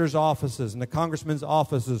senator's offices and the congressman's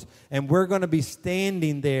offices, and we're going to be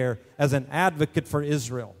standing there as an advocate for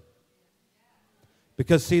Israel.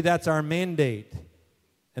 Because, see, that's our mandate,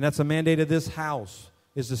 and that's a mandate of this house,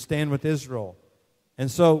 is to stand with Israel. And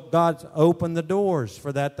so God's opened the doors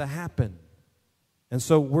for that to happen. And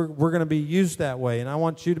so we're going to be used that way, and I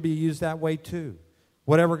want you to be used that way too.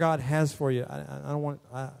 Whatever God has for you, I don't want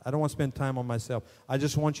to spend time on myself. I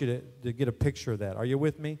just want you to get a picture of that. Are you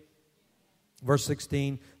with me? Verse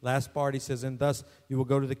 16, last part, he says, and thus you will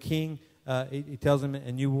go to the king he tells him,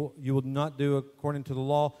 and you will not do according to the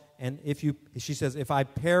law. And she says, if I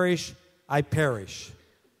perish, I perish.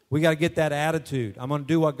 We got to get that attitude. I'm going to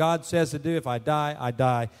do what God says to do. If I die, I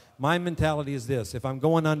die. My mentality is this: if I'm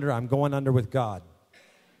going under, I'm going under with God.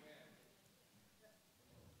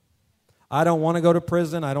 I don't want to go to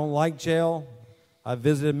prison. I don't like jail. I've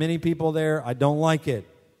visited many people there. I don't like it.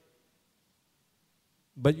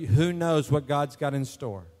 But who knows what God's got in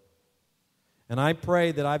store? And I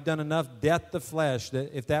pray that I've done enough death to flesh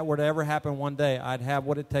that if that were to ever happen one day, I'd have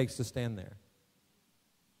what it takes to stand there.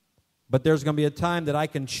 But there's going to be a time that I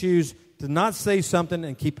can choose to not say something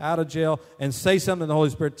and keep out of jail and say something the Holy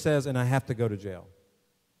Spirit says, and I have to go to jail.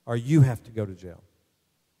 Or you have to go to jail.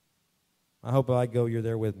 I hope if I go, you're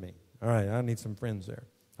there with me. All right, I need some friends there.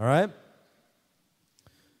 All right?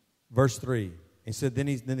 Verse 3. He said,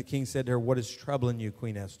 then the king said to her, what is troubling you,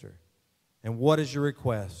 Queen Esther? And what is your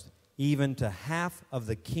request? Even to half of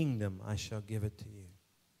the kingdom I shall give it to you.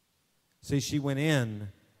 See, she went in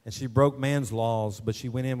and she broke man's laws, but she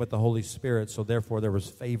went in with the Holy Spirit, so therefore there was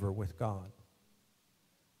favor with God.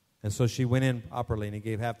 And so she went in properly, and he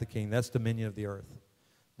gave half the kingdom. That's dominion of the earth.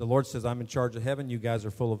 The Lord says, I'm in charge of heaven. You guys are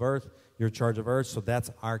full of earth. You're in charge of earth, so that's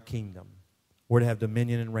our kingdom. We're to have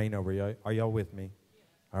dominion and reign over you. Are y'all with me?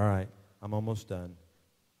 All right, I'm almost done.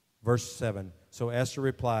 Verse 7. So Esther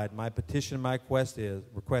replied, my petition and my request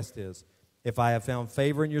is, if I have found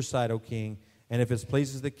favor in your sight, O king, and if it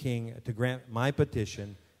pleases the king to grant my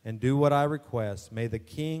petition and do what I request, may the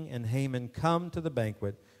king and Haman come to the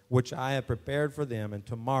banquet which I have prepared for them, and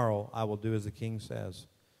tomorrow I will do as the king says.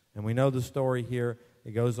 And we know the story here.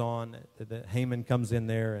 It goes on that Haman comes in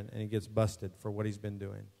there and he gets busted for what he's been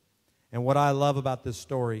doing. And what I love about this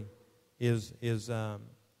story is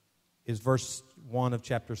verse 1 of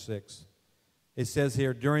chapter 6. It says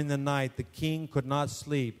here, during the night the king could not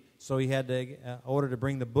sleep, so he had to order to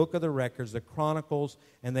bring the book of the records, the chronicles,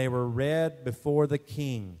 and they were read before the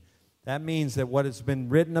king. That means that what has been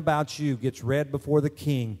written about you gets read before the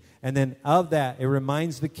king. And then of that, it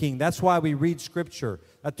reminds the king. That's why we read Scripture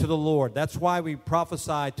to the Lord. That's why we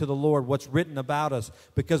prophesy to the Lord what's written about us,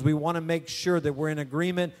 because we want to make sure that we're in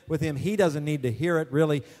agreement with Him. He doesn't need to hear it,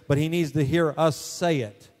 really, but He needs to hear us say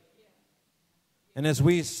it. And as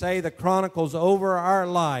we say the chronicles over our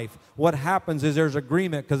life, what happens is there's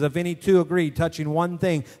agreement, because if any two agree touching one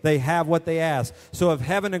thing, they have what they ask. So if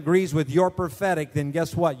heaven agrees with your prophetic, then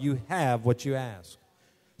guess what? You have what you ask.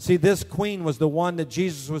 See, this queen was the one that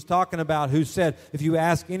Jesus was talking about, who said, if you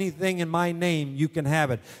ask anything in my name, you can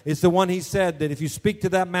have it. It's the one He said that if you speak to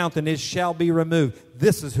that mountain, it shall be removed.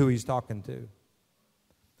 This is who He's talking to.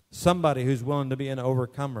 Somebody who's willing to be an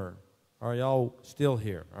overcomer. Are y'all still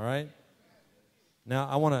here? All right? Now,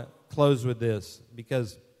 I want to close with this,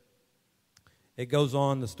 because it goes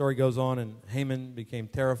on, the story goes on, and Haman became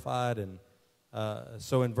terrified. And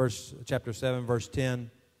so in chapter 7, verse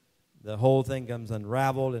 10, the whole thing comes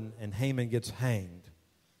unraveled, and Haman gets hanged.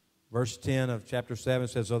 Verse 10 of chapter 7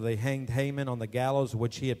 says, so they hanged Haman on the gallows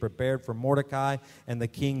which he had prepared for Mordecai, and the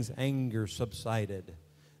king's anger subsided.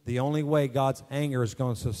 The only way God's anger is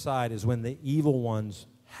going to subside is when the evil ones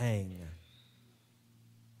hang.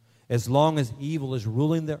 As long as evil is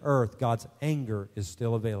ruling the earth, God's anger is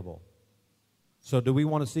still available. So do we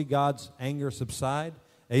want to see God's anger subside?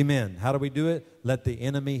 Amen. How do we do it? Let the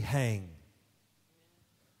enemy hang.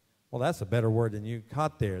 Well, that's a better word than you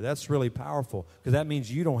caught there. That's really powerful, because that means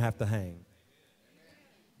you don't have to hang.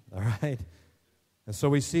 All right? And so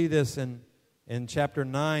we see this in chapter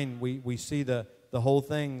 9. We see the whole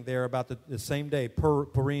thing there about the same day.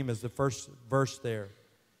 Purim is the first verse there.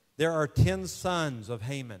 There are 10 sons of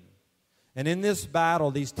Haman. And in this battle,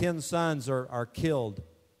 these 10 sons are killed,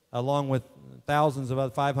 along with thousands of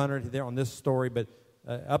other 500 there on this story, but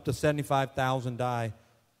up to 75,000 die.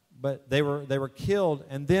 But they were killed,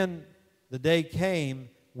 and then the day came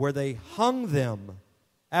where they hung them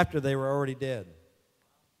after they were already dead.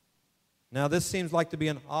 Now, this seems like to be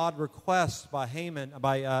an odd request by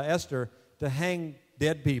Esther to hang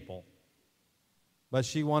dead people, but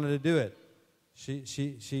she wanted to do it.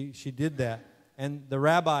 She did that. And the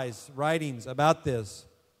rabbis' writings about this,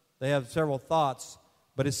 they have several thoughts.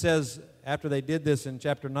 But it says, after they did this in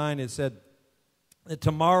chapter 9, it said, that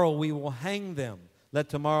tomorrow we will hang them. Let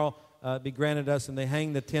tomorrow be granted us. And they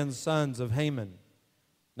hang the 10 sons of Haman.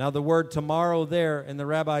 Now the word tomorrow there in the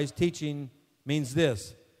rabbi's teaching means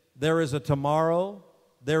this. There is a tomorrow,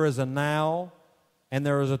 there is a now, and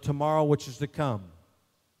there is a tomorrow which is to come.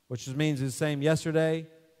 Which means it's the same yesterday,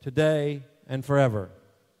 today, and forever.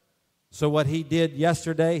 So what he did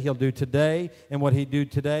yesterday, he'll do today, and what he do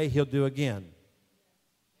today, he'll do again.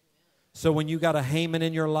 So when you got a Haman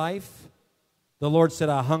in your life, The Lord said,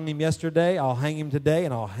 I hung him yesterday, I'll hang him today,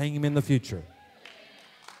 and I'll hang him in the future.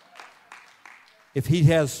 If he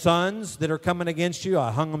has sons that are coming against you, I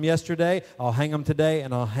hung them yesterday, I'll hang them today,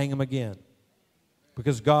 and I'll hang them again.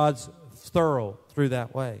 Because God's thorough through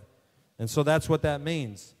that way. And so that's what that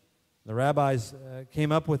means. The rabbis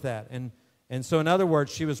came up with that. And so in other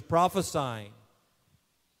words, she was prophesying.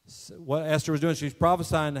 What Esther was doing, she was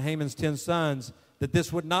prophesying to Haman's 10 sons that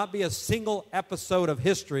this would not be a single episode of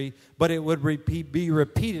history, but it would be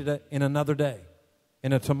repeated in another day,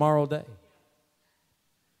 in a tomorrow day.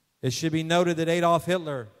 It should be noted that Adolf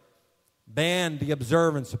Hitler banned the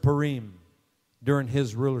observance of Purim during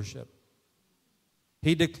his rulership.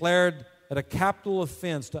 He declared it a capital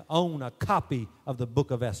offense to own a copy of the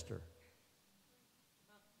book of Esther.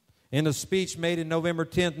 In a speech made in November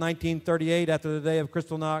 10th, 1938, after the day of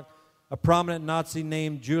Kristallnacht, a prominent Nazi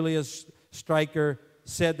named Julius Streicher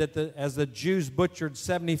said that as the Jews butchered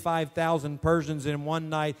 75,000 Persians in one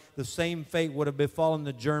night, the same fate would have befallen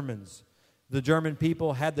the Germans. The German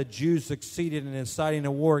people, had the Jews succeeded in inciting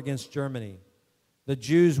a war against Germany, the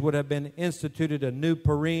Jews would have been instituted a new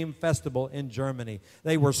Purim festival in Germany.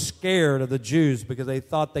 They were scared of the Jews because they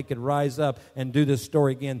thought they could rise up and do this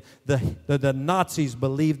story again. The Nazis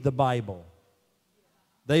believed the Bible.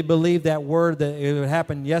 They believed that word, that it would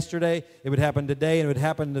happen yesterday, it would happen today, and it would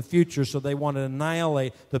happen in the future, so they wanted to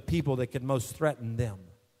annihilate the people that could most threaten them.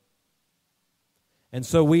 And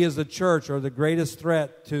so we as a church are the greatest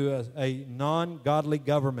threat to a non-godly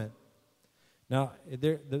government. Now,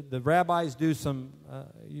 the rabbis do some,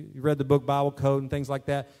 you read the book Bible Code and things like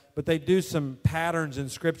that, but they do some patterns in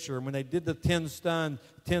Scripture. And when they did the 10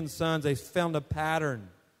 sons, they found a pattern.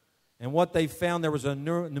 And what they found, there was a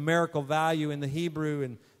numerical value in the Hebrew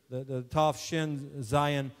and the Tov Shin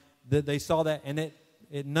Zion, that they saw that, and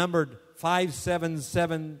it numbered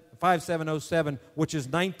 5707, which is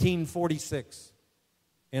 1946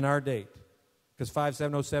 in our date, because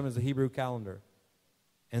 5707 is the Hebrew calendar.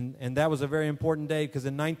 And that was a very important day, because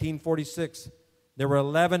in 1946, there were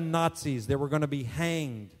 11 Nazis that were going to be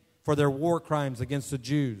hanged for their war crimes against the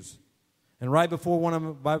Jews. And right before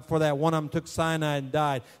that, one of them took cyanide and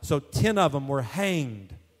died. So 10 of them were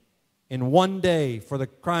hanged in one day for the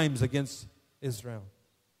crimes against Israel.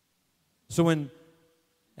 So when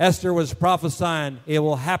Esther was prophesying, it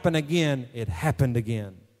will happen again, it happened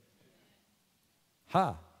again.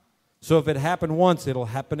 So if it happened once, it'll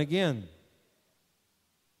happen again.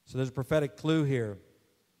 So there's a prophetic clue here.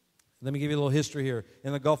 Let me give you a little history here.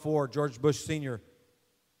 In the Gulf War, George Bush Sr.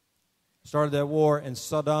 started that war, and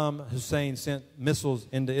Saddam Hussein sent missiles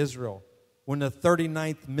into Israel. When the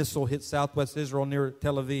 39th missile hit southwest Israel near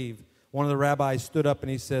Tel Aviv, one of the rabbis stood up and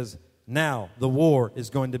he says, "Now the war is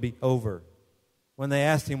going to be over." When they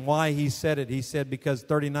asked him why he said it, he said because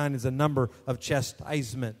 39 is a number of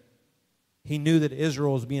chastisement. He knew that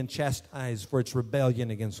Israel was being chastised for its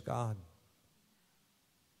rebellion against God.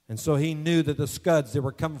 And so he knew that the Scuds that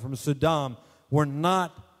were coming from Saddam were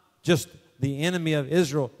not just the enemy of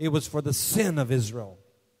Israel. It was for the sin of Israel.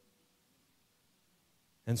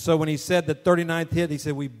 And so when he said the 39th hit, he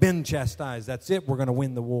said, we've been chastised. That's it. We're going to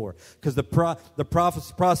win the war. Because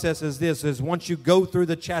the process is this, is once you go through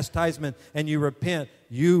the chastisement and you repent,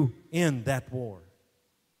 you end that war.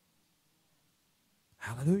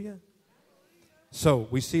 Hallelujah. So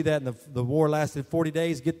we see that the war lasted 40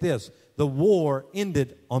 days. Get this. The war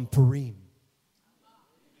ended on Purim.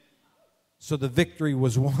 So the victory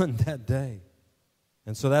was won that day.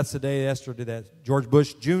 And so that's the day Esther did that. George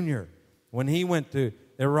Bush Jr., when he went to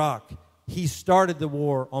Iraq, he started the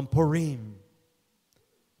war on Purim.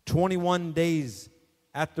 21 days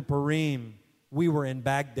after Purim, we were in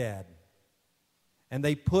Baghdad. And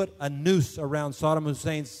they put a noose around Saddam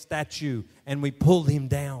Hussein's statue, and we pulled him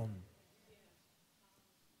down.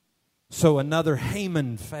 So another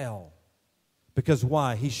Haman fell. Because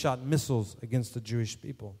why? He shot missiles against the Jewish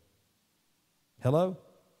people. Hello?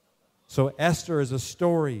 So Esther is a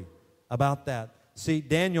story about that. See,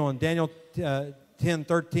 Daniel, in Daniel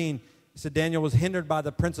 10:13, it said Daniel was hindered by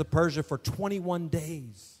the prince of Persia for 21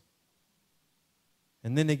 days.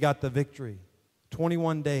 And then he got the victory.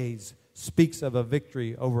 21 days speaks of a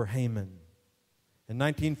victory over Haman. In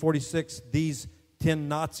 1946, these 10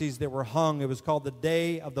 Nazis that were hung, it was called the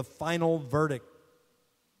Day of the Final Verdict.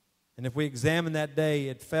 And if we examine that day,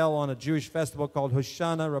 it fell on a Jewish festival called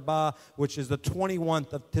Hoshana Rabbah, which is the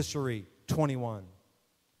 21st of Tishri, 21.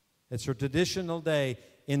 It's a traditional day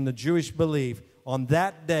in the Jewish belief. On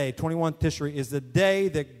that day, 21 Tishri, is the day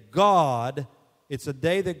that it's a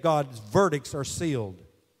day that God's verdicts are sealed.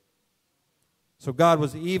 So God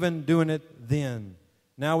was even doing it then.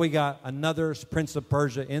 Now we got another prince of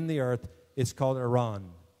Persia in the earth. It's called Iran.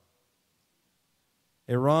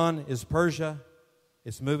 Iran is Persia.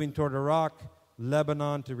 It's moving toward Iraq,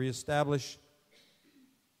 Lebanon to reestablish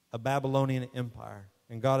a Babylonian empire.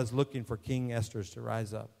 And God is looking for King Esther to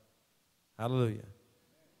rise up. Hallelujah.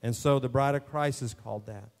 And so the bride of Christ is called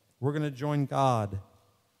that. We're going to join God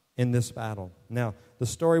in this battle. Now, the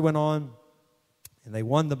story went on, and they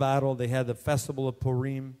won the battle. They had the festival of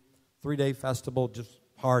Purim, 3-day festival, just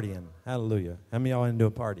partying. Hallelujah. How many of y'all into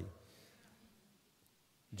a party?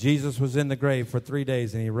 Jesus was in the grave for 3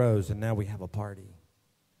 days, and he rose, and now we have a party.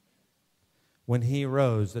 When he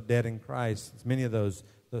rose, the dead in Christ, many of those,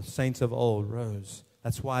 the saints of old rose.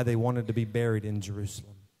 That's why they wanted to be buried in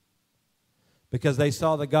Jerusalem. Because they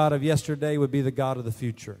saw the God of yesterday would be the God of the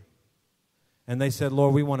future. And they said,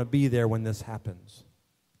 Lord, we want to be there when this happens.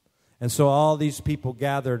 And so all these people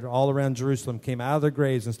gathered all around Jerusalem, came out of their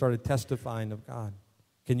graves and started testifying of God.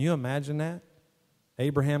 Can you imagine that?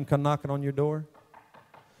 Abraham come knocking on your door?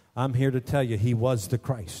 I'm here to tell you he was the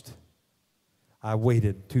Christ. I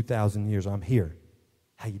waited 2,000 years. I'm here.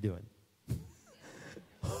 How you doing?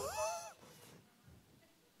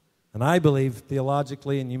 And I believe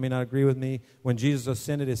theologically, and you may not agree with me, when Jesus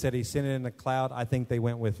ascended, it said he ascended in a cloud. I think they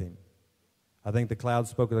went with him. I think the cloud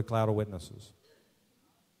spoke of the cloud of witnesses.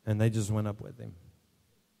 And they just went up with him.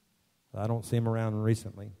 I don't see him around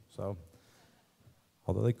recently, so,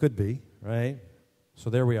 although they could be, right? So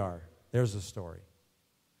there we are. There's the story.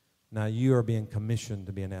 Now you are being commissioned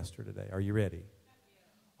to be an Esther today. Are you ready?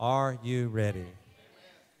 Are you ready?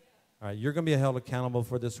 All right, you're going to be held accountable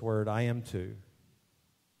for this word. I am too.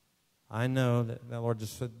 I know that the Lord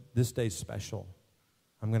just said, this day's special.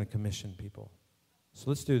 I'm going to commission people. So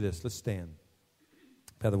let's do this. Let's stand.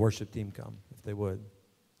 Have the worship team come, if they would.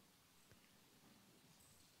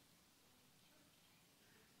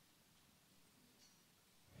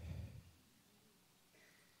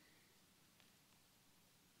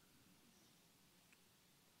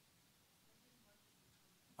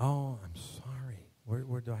 Oh, I'm sorry.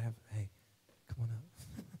 Where do I have? Hey, come on up.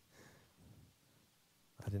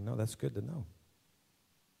 I didn't know. That's good to know.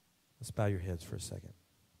 Let's bow your heads for a second.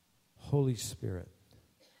 Holy Spirit,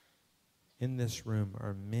 in this room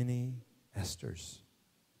are many Esthers.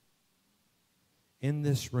 In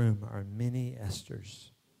this room are many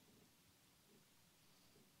Esthers.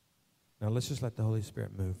 Now let's just let the Holy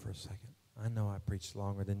Spirit move for a second. I know I preached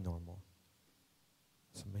longer than normal.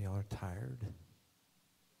 Some of y'all are tired.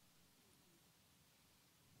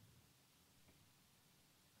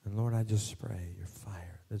 And Lord, I just pray your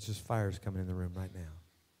fire. There's just fires coming in the room right now.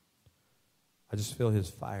 I just feel his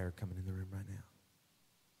fire coming in the room right now.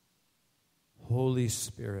 Holy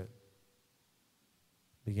Spirit,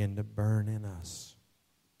 begin to burn in us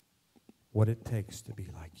what it takes to be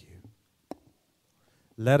like you.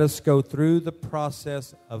 Let us go through the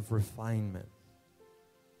process of refinement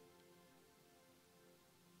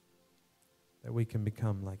that we can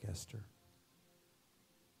become like Esther.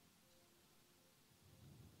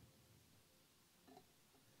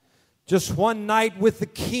 Just one night with the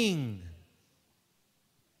king,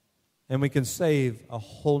 and we can save a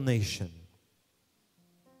whole nation.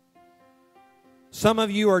 Some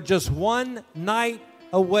of you are just one night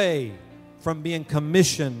away from being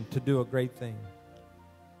commissioned to do a great thing.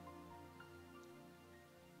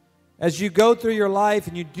 As you go through your life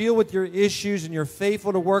and you deal with your issues and you're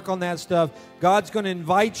faithful to work on that stuff, God's going to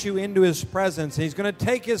invite you into his presence. He's going to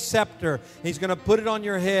take his scepter, he's going to put it on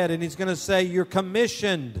your head, and he's going to say, you're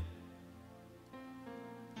commissioned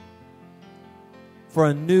for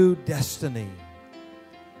a new destiny.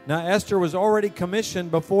 Now, Esther was already commissioned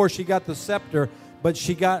before she got the scepter, but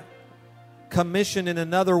she got commissioned in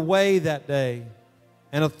another way that day,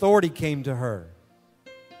 and authority came to her.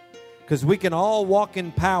 Because we can all walk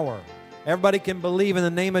in power. Everybody can believe in the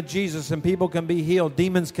name of Jesus, and people can be healed.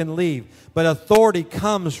 Demons can leave. But authority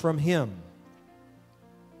comes from him.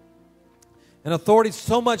 And authority is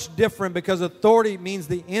so much different because authority means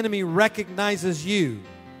the enemy recognizes you.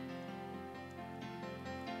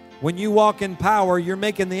 When you walk in power, you're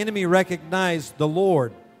making the enemy recognize the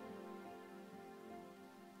Lord.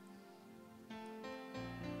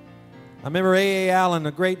 I remember A.A. Allen,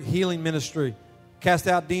 a great healing ministry, cast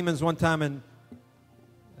out demons one time, and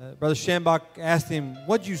Brother Schambach asked him,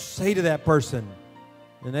 what'd you say to that person?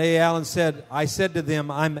 And A.A. Allen said, I said to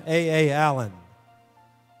them, I'm A.A. Allen.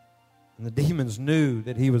 And the demons knew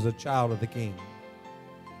that he was a child of the King.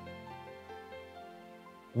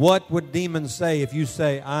 What would demons say if you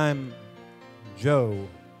say, I'm Joe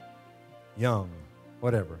Young,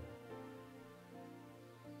 whatever?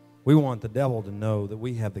 We want the devil to know that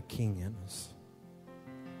we have the King in us.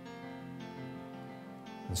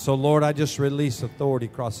 And so, Lord, I just release authority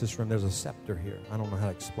across this room. There's a scepter here. I don't know how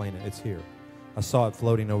to explain it. It's here. I saw it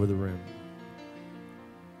floating over the room.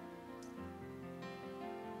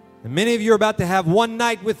 And many of you are about to have one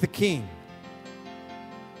night with the King.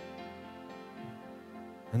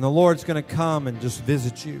 And the Lord's going to come and just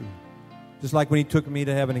visit you. Just like when He took me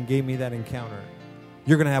to heaven and gave me that encounter.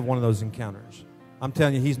 You're going to have one of those encounters. I'm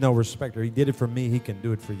telling you, He's no respecter. He did it for me. He can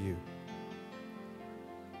do it for you.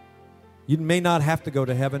 You may not have to go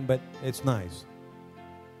to heaven, but it's nice.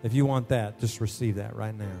 If you want that, just receive that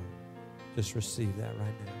right now. Just receive that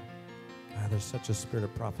right now. God, there's such a spirit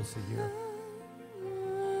of prophecy here.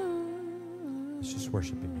 Let's just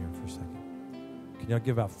worship Him here for a second. Can y'all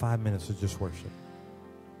give about 5 minutes to just worship?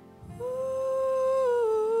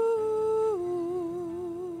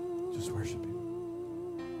 Just worship Him.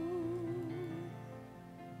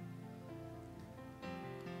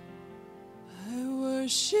 I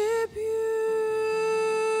worship You.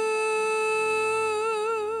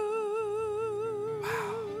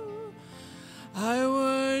 Wow. I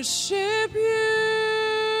worship You.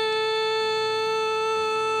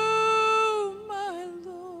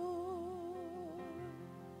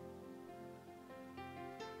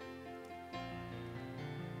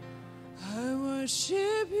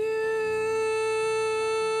 Worship You,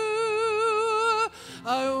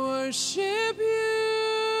 I worship You.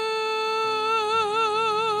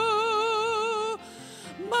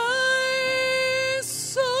 My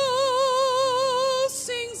soul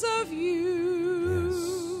sings of You. Yes.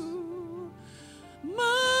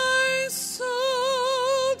 My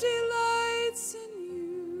soul delights in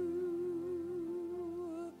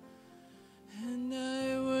You, and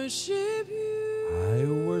I worship You. I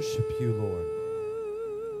worship You, Lord.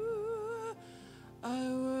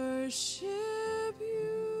 I worship You.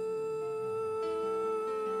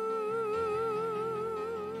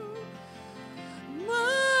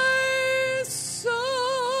 My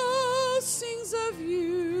soul sings of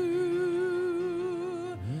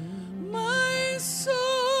You. My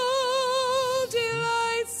soul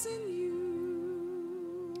delights in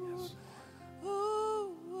You. Yes.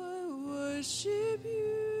 Oh, I worship You.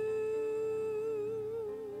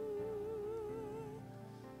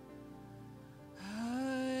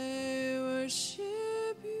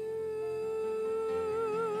 Worship You,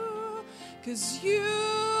 'cause You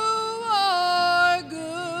are good.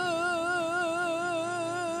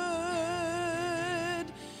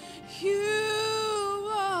 You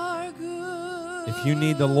are good. If you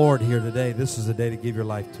need the Lord here today, this is the day to give your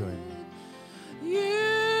life to Him.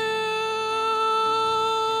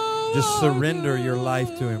 Just surrender your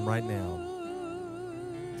life to Him right now.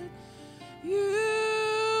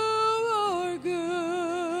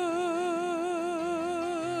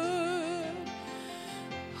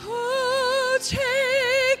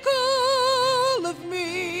 Take all of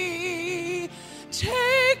me.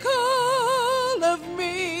 Take all of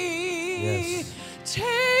me. Yes.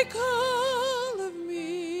 Take all of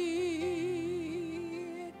me.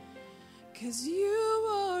 'Cause You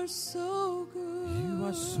are so good. You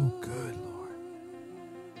are so good, Lord.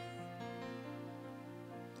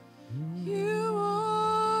 You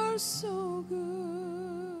are so good.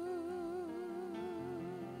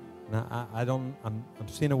 Now, I'm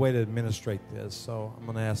seeing a way to administrate this, so I'm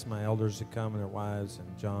going to ask my elders to come and their wives,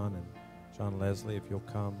 and John Leslie, if you'll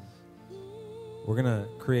come. We're going to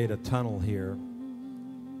create a tunnel here.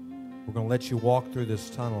 We're going to let you walk through this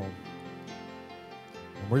tunnel,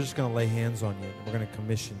 and we're just going to lay hands on you, and we're going to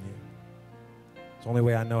commission you. It's the only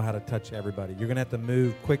way I know how to touch everybody. You're going to have to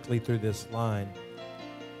move quickly through this line.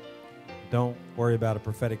 Don't worry about a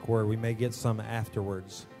prophetic word. We may get some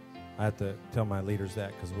afterwards. I have to tell my leaders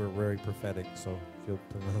that because we're very prophetic. So if you'll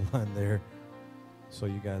put another line there. So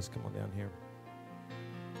you guys come on down here.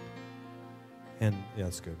 And yeah,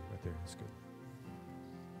 that's good right there. That's good.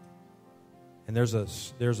 And there's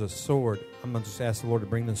a sword. I'm going to just ask the Lord to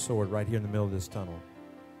bring the sword right here in the middle of this tunnel.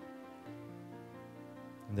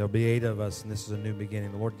 And there'll be 8 of us, and this is a new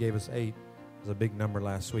beginning. The Lord gave us 8. It was a big number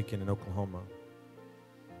last weekend in Oklahoma.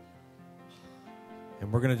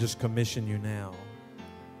 And we're going to just commission you now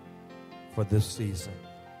for this season.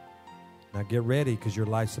 Now get ready, because your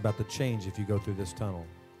life's about to change if you go through this tunnel.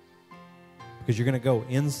 Because you're going to go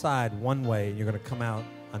inside one way and you're going to come out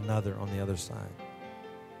another on the other side.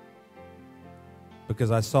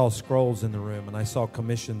 Because I saw scrolls in the room, and I saw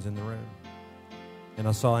commissions in the room. And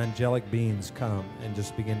I saw angelic beings come and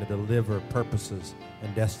just begin to deliver purposes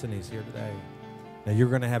and destinies here today. Now you're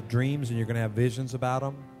going to have dreams and you're going to have visions about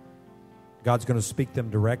them. God's going to speak them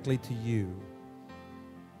directly to you.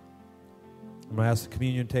 I'm going to ask the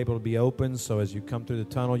communion table to be open, so as you come through the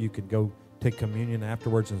tunnel, you can go take communion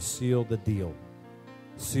afterwards and seal the deal.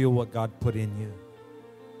 Seal what God put in you.